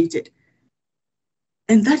mitigated.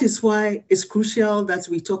 And that is why it's crucial that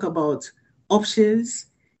we talk about options,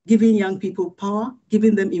 giving young people power,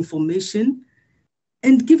 giving them information,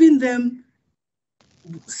 and giving them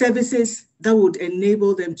services that would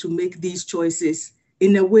enable them to make these choices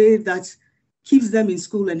in a way that keeps them in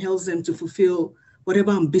school and helps them to fulfill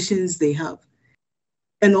whatever ambitions they have.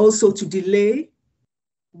 And also to delay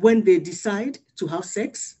when they decide to have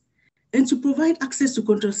sex, and to provide access to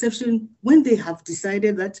contraception when they have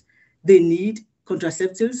decided that they need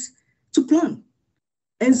contraceptives to plan.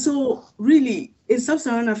 And so really, in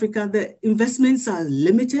sub-Saharan Africa, the investments are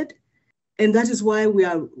limited, and that is why we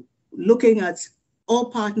are looking at all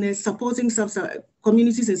partners, supporting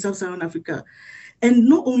communities in Sub-Saharan Africa. And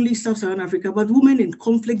not only Sub-Saharan Africa, but women in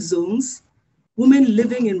conflict zones, women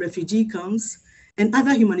living in refugee camps, and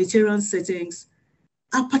other humanitarian settings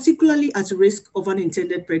are particularly at risk of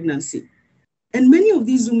unintended pregnancy. And many of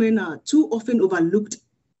these women are too often overlooked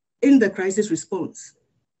in the crisis response.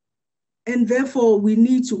 And therefore, we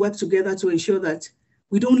need to work together to ensure that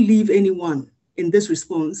we don't leave anyone in this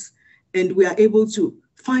response, and we are able to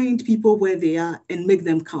find people where they are and make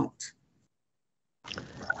them count.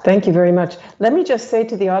 Thank you very much. Let me just say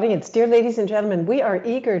to the audience, dear ladies and gentlemen, we are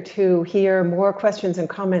eager to hear more questions and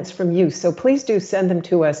comments from you. So please do send them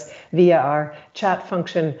to us via our chat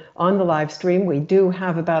function on the live stream. We do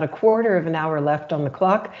have about a quarter of an hour left on the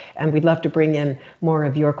clock, and we'd love to bring in more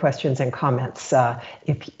of your questions and comments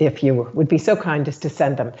if you would be so kind as to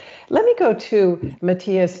send them. Let me go to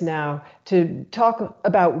Matthias now to talk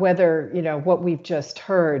about whether, what we've just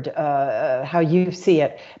heard, how you see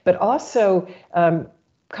it, but also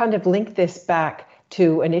kind of link this back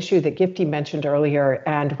to an issue that Gifty mentioned earlier,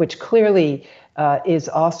 and which clearly is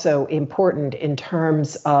also important in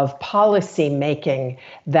terms of policy making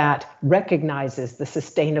that recognizes the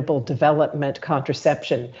sustainable development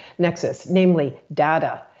contraception nexus, namely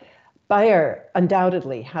data. Bayer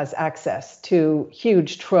undoubtedly has access to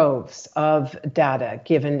huge troves of data,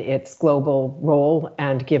 given its global role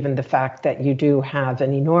and given the fact that you do have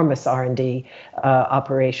an enormous R&D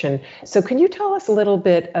operation. So can you tell us a little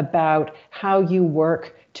bit about how you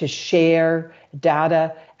work to share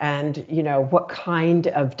data and, what kind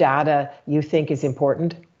of data you think is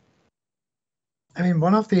important? I mean,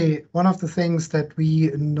 one of the things that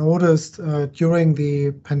we noticed during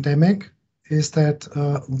the pandemic is that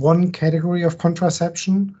one category of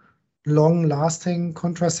contraception, long-lasting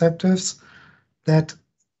contraceptives, that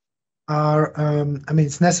are,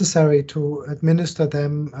 it's necessary to administer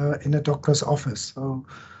them in a doctor's office. So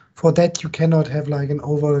for that, you cannot have like an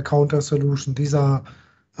over-the-counter solution. These are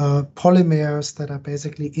polymers that are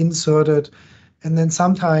basically inserted and then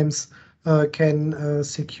sometimes can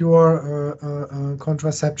secure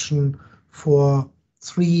contraception for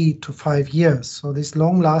 3 to 5 years. So these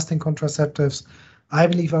long-lasting contraceptives, I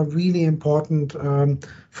believe, are really important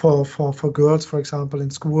for girls, for example, in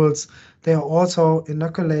schools. They are also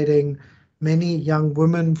inoculating many young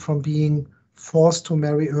women from being forced to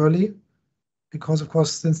marry early, because, of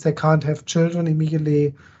course, since they can't have children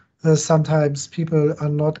immediately, sometimes people are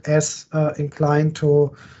not as inclined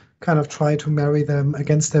to kind of try to marry them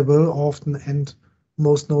against their will often, and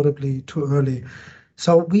most notably too early.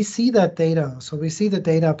 So we see that data. So we see the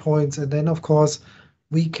data points, and then, of course,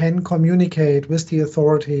 we can communicate with the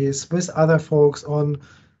authorities, with other folks on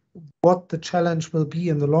what the challenge will be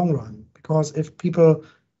in the long run. Because if people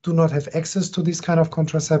do not have access to these kind of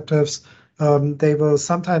contraceptives, they will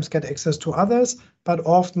sometimes get access to others, but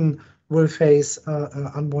often will face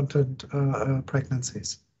unwanted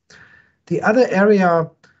pregnancies. The other area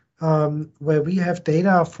where we have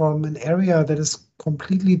data from an area that is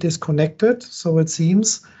completely disconnected, so it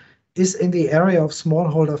seems, is in the area of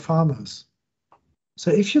smallholder farmers.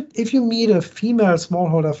 So if you meet a female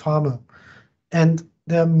smallholder farmer, and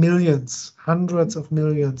there are millions, hundreds of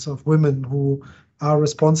millions of women who are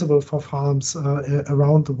responsible for farms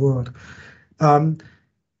around the world,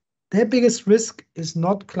 their biggest risk is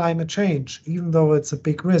not climate change, even though it's a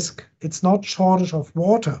big risk. It's not shortage of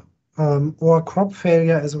water or crop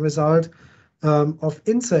failure as a result of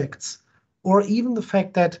insects, or even the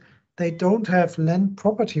fact that they don't have land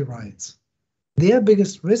property rights. Their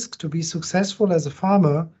biggest risk to be successful as a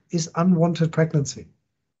farmer is unwanted pregnancy.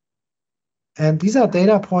 And these are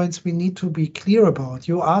data points we need to be clear about.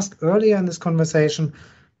 You asked earlier in this conversation,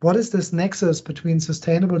 what is this nexus between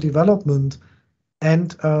sustainable development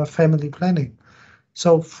and family planning?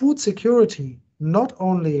 So food security, not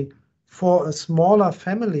only for a smaller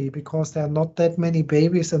family, because there are not that many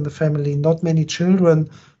babies in the family, not many children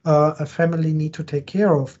a family need to take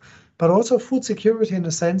care of, but also food security in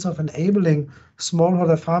the sense of enabling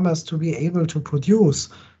smallholder farmers to be able to produce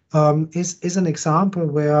is an example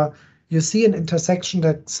where you see an intersection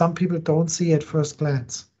that some people don't see at first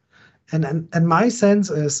glance. And my sense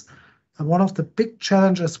is one of the big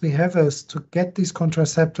challenges we have is to get these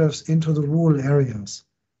contraceptives into the rural areas.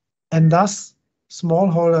 And thus,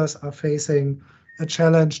 smallholders are facing a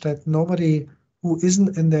challenge that nobody who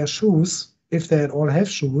isn't in their shoes, if they at all have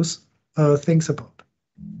shoes, thinks about.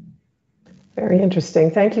 Very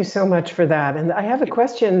interesting. Thank you so much for that. And I have a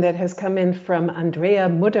question that has come in from Andrea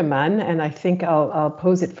Muderman, and I think I'll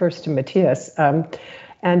pose it first to Matthias.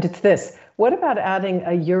 And it's this: what about adding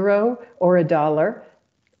 €1 or $1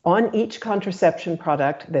 on each contraception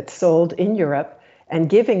product that's sold in Europe, and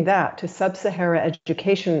giving that to sub-Sahara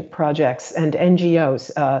education projects and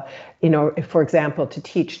NGOs, for example, to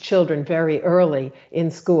teach children very early in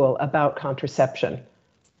school about contraception?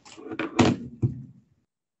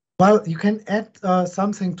 Well, you can add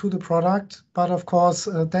something to the product, but of course,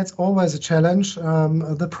 that's always a challenge.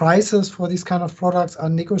 The prices for these kind of products are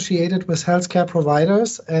negotiated with healthcare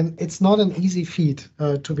providers, and it's not an easy feat,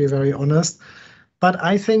 to be very honest. But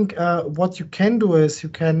I think what you can do is you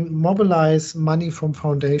can mobilize money from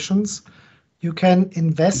foundations. You can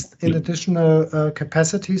invest in additional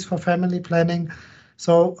capacities for family planning.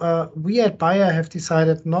 So we at Bayer have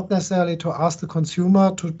decided not necessarily to ask the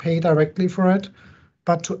consumer to pay directly for it,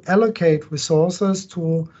 but to allocate resources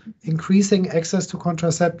to increasing access to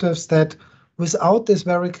contraceptives that without this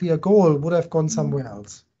very clear goal would have gone somewhere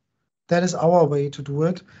else. That is our way to do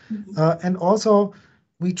it. And also,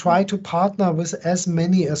 we try to partner with as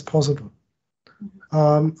many as possible,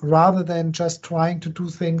 rather than just trying to do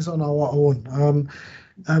things on our own.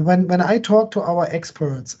 When I talk to our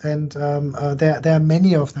experts, and there are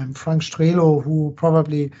many of them, Frank Strelo, who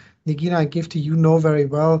probably Negina and Gifty, you know very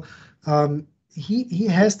well, he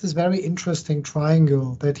has this very interesting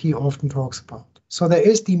triangle that he often talks about. So there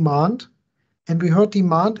is demand, and we heard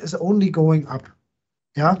demand is only going up.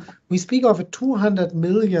 Yeah, we speak of a 200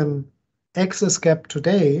 million access gap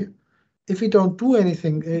today. If we don't do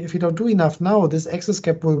anything, if we don't do enough now, this access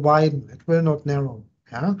gap will widen. It will not narrow.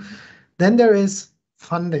 Yeah. Then there is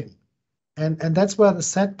funding, and that's where the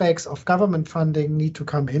setbacks of government funding need to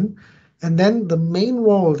come in. And then the main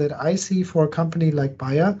role that I see for a company like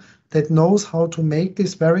Bayer that knows how to make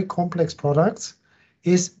these very complex products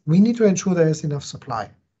is we need to ensure there is enough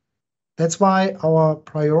supply. That's why our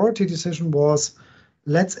priority decision was,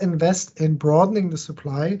 let's invest in broadening the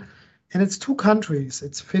supply. And it's two countries,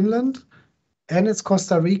 it's Finland and it's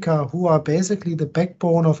Costa Rica, who are basically the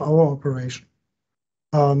backbone of our operation.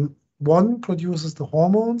 One produces the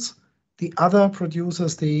hormones, the other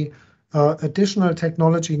produces the additional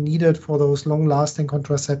technology needed for those long-lasting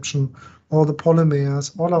contraception, or the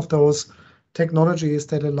polymers, all of those technologies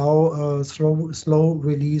that allow slow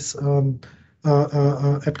release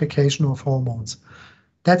application of hormones.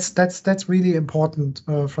 That's really important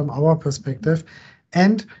from our perspective.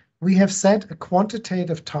 And we have set a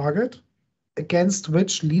quantitative target against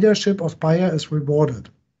which leadership of Bayer is rewarded.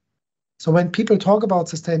 So when people talk about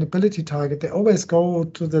sustainability target, they always go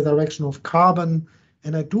to the direction of carbon.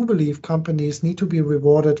 And I do believe companies need to be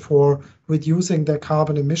rewarded for reducing their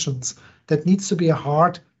carbon emissions. That needs to be a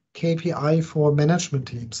hard KPI for management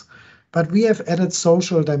teams. But we have added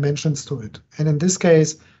social dimensions to it. And in this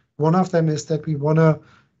case, one of them is that we want to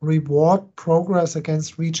reward progress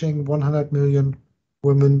against reaching 100 million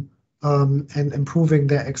women and improving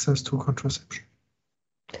their access to contraception.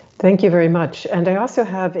 Thank you very much. And I also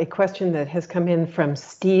have a question that has come in from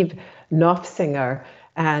Steve Knopfsinger.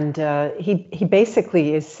 And he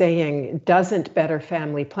basically is saying, doesn't better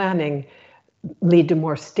family planning lead to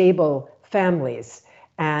more stable families?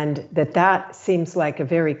 And that seems like a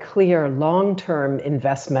very clear long-term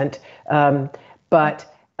investment,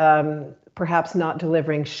 but perhaps not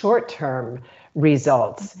delivering short-term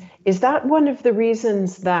results. Is that one of the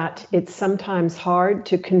reasons that it's sometimes hard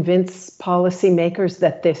to convince policymakers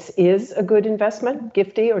that this is a good investment,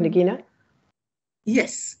 Gifty or Negina?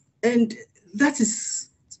 Yes, and that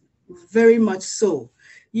is very much so,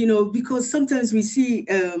 because sometimes we see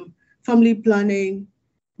family planning,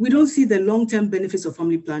 we don't see the long-term benefits of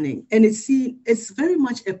family planning. And it's very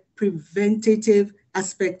much a preventative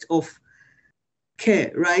aspect of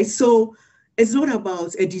care, right? So it's not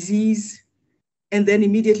about a disease and then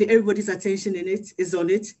immediately everybody's attention is on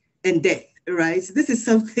it and death, right? This is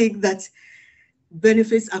something that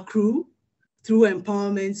benefits accrue through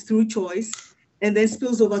empowerment, through choice, and then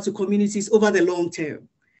spills over to communities over the long term.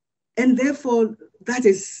 And therefore, that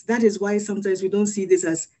is why sometimes we don't see this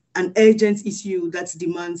as an urgent issue that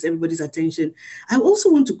demands everybody's attention. I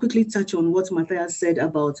also want to quickly touch on what Matthias said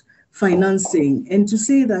about financing, and to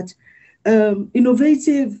say that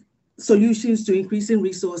innovative solutions to increasing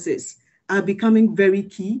resources are becoming very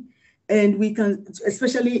key. And we can,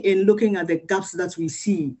 especially in looking at the gaps that we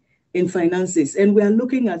see in finances, and we are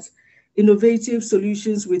looking at innovative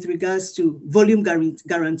solutions with regards to volume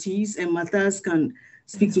guarantees, and Matthias can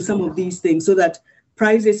speak to some of these things, so that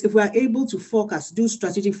prices, if we are able to forecast, do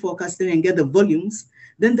strategic forecasting and get the volumes,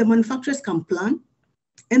 then the manufacturers can plan,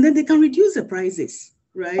 and then they can reduce the prices,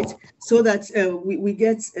 right? So that we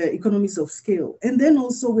get economies of scale. And then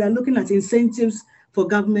also we are looking at incentives for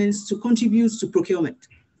governments to contribute to procurement.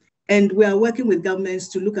 And we are working with governments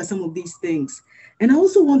to look at some of these things. And I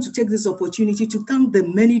also want to take this opportunity to thank the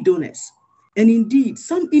many donors. And indeed,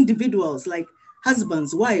 some individuals, like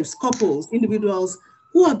husbands, wives, couples, individuals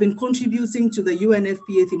who have been contributing to the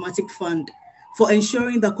UNFPA thematic fund for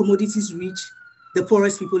ensuring that commodities reach the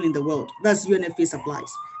poorest people in the world. That's UNFPA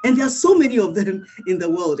supplies. And there are so many of them in the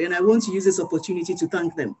world, and I want to use this opportunity to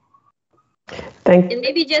thank them. Thank you. And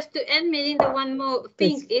maybe just to end, Melinda, one more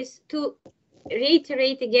thing is to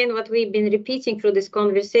reiterate again what we've been repeating through this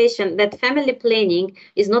conversation, that family planning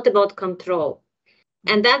is not about control.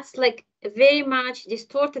 And that's like very much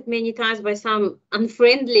distorted many times by some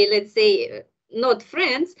unfriendly, let's say, not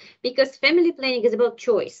friends, because family planning is about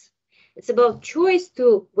choice. It's about choice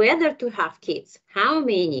to whether to have kids, how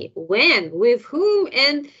many, when, with whom,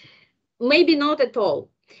 and maybe not at all.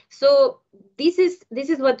 So this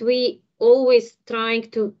is what we always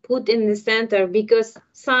trying to put in the center, because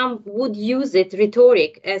some would use it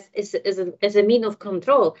rhetoric as a mean of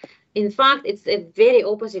control. In fact, it's a very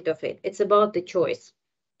opposite of it. It's about the choice.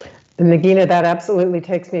 Nagina, that absolutely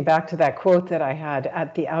takes me back to that quote that I had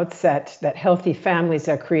at the outset, that healthy families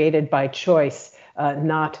are created by choice,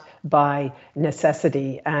 not by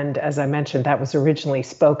necessity. And as I mentioned, that was originally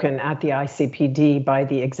spoken at the ICPD by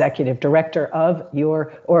the executive director of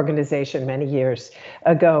your organization many years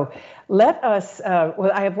ago. Let us,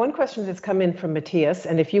 well, I have one question that's come in from Matthias,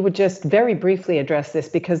 and if you would just very briefly address this,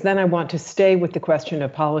 because then I want to stay with the question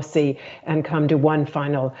of policy and come to one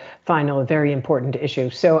final very important issue.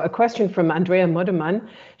 So a question from Andrea Mudeman.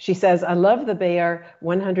 She says, I love the Bayer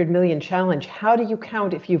 100 million challenge. How do you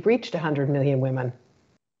count if you've reached 100 million women?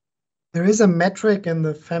 There is a metric in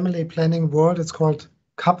the family planning world. It's called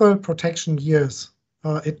couple protection years.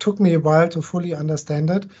 It took me a while to fully understand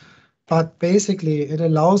it, but basically it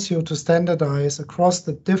allows you to standardize across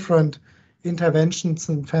the different interventions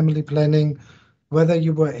in family planning, whether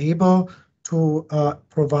you were able to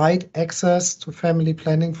provide access to family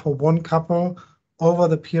planning for one couple over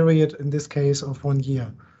the period, in this case, of 1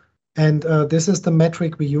 year. And this is the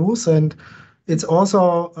metric we use. And it's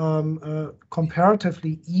also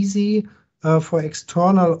comparatively easy for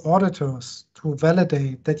external auditors to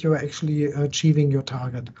validate that you're actually achieving your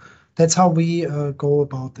target. That's how we go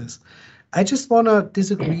about this. I just want to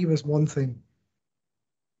disagree with one thing.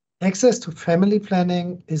 Access to family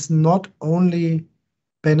planning is not only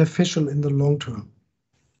beneficial in the long term.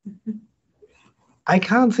 I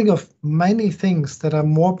can't think of many things that are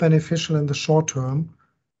more beneficial in the short term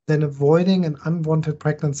than avoiding an unwanted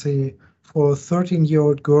pregnancy for a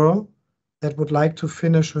 13-year-old girl that would like to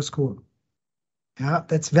finish her school. Yeah,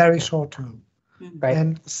 that's very short term. Right.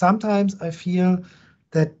 And sometimes I feel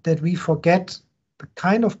that we forget the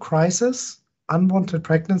kind of crisis unwanted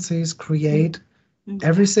pregnancies create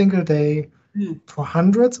every single day for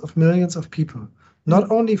hundreds of millions of people,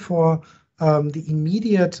 not only for the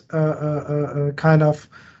immediate kind of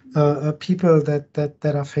people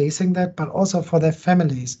that are facing that, but also for their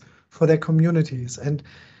families, for their communities. And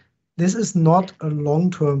this is not a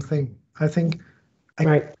long-term thing. I think,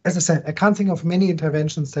 as I said, I can't think of many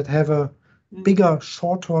interventions that have a bigger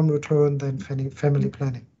short-term return than family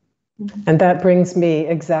planning. And that brings me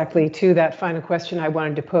exactly to that final question I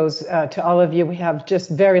wanted to pose to all of you. We have just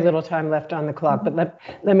very little time left on the clock, but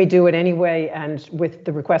let me do it anyway, and with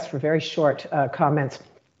the request for very short comments.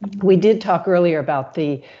 We did talk earlier about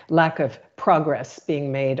the lack of progress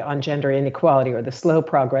being made on gender inequality, or the slow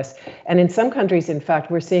progress. And in some countries, in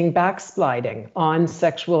fact, we're seeing backsliding on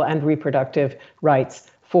sexual and reproductive rights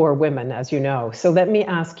for women, as you know. So let me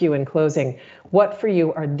ask you in closing, what for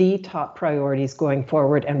you are the top priorities going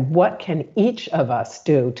forward, and what can each of us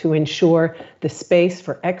do to ensure the space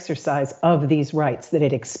for exercise of these rights, that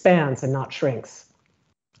it expands and not shrinks?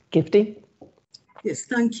 Gifty? Yes,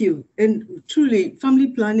 thank you. And truly, family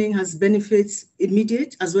planning has benefits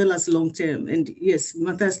immediate as well as long term. And yes,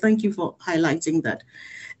 Matthias, thank you for highlighting that.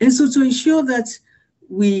 And so to ensure that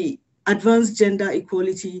we advance gender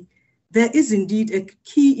equality, there is indeed a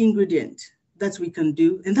key ingredient that we can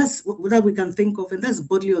do, and that's that we can think of, and that's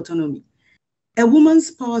bodily autonomy. A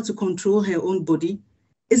woman's power to control her own body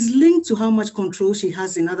is linked to how much control she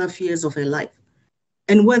has in other spheres of her life,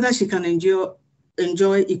 and whether she can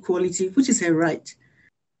enjoy equality, which is her right.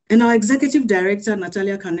 And our executive director,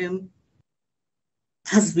 Natalia Kanem,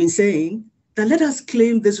 has been saying that let us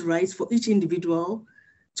claim this right for each individual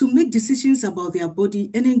to make decisions about their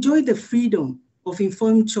body and enjoy the freedom of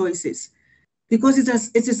informed choices, because it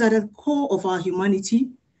is at the core of our humanity,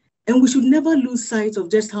 and we should never lose sight of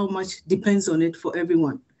just how much depends on it for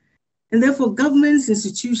everyone. And therefore, governments,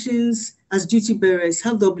 institutions, as duty bearers,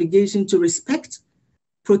 have the obligation to respect,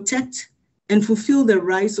 protect, and fulfill the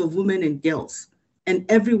rights of women and girls, and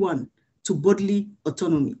everyone, to bodily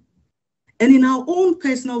autonomy. And in our own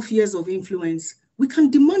personal spheres of influence, we can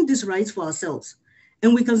demand these rights for ourselves.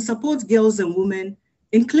 and we can support girls and women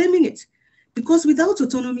in claiming it. Because without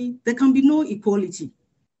autonomy, there can be no equality.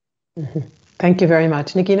 Thank you very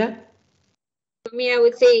much. Nagina? For me, I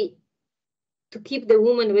would say to keep the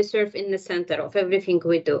woman we serve in the center of everything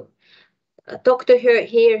we do. Talk to her,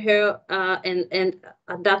 hear her, and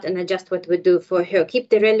adapt and adjust what we do for her. Keep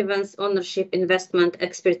the relevance, ownership, investment,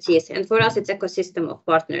 expertise. And for us, it's ecosystem of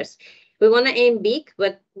partners. We want to aim big,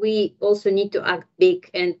 but we also need to act big,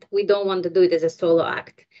 and we don't want to do it as a solo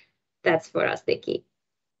act. That's for us the key.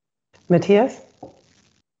 Matthias?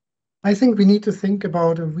 I think we need to think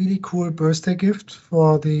about a really cool birthday gift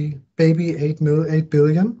for the baby 8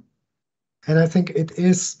 billion. And I think it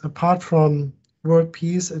is, apart from world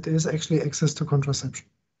peace, it is actually access to contraception.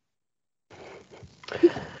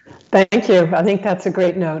 Thank you. I think that's a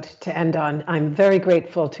great note to end on. I'm very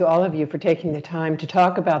grateful to all of you for taking the time to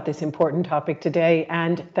talk about this important topic today.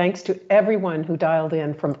 And thanks to everyone who dialed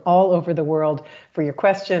in from all over the world for your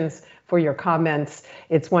questions, for your comments.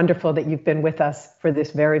 It's wonderful that you've been with us for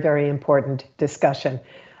this very, very important discussion.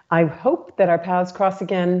 I hope that our paths cross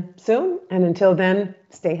again soon. And until then,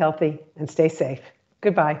 stay healthy and stay safe.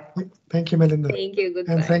 Goodbye. Thank you, Melinda. Thank you.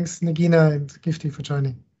 Goodbye. And thanks, Nagina and Gifty, for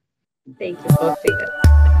joining. Thank you both.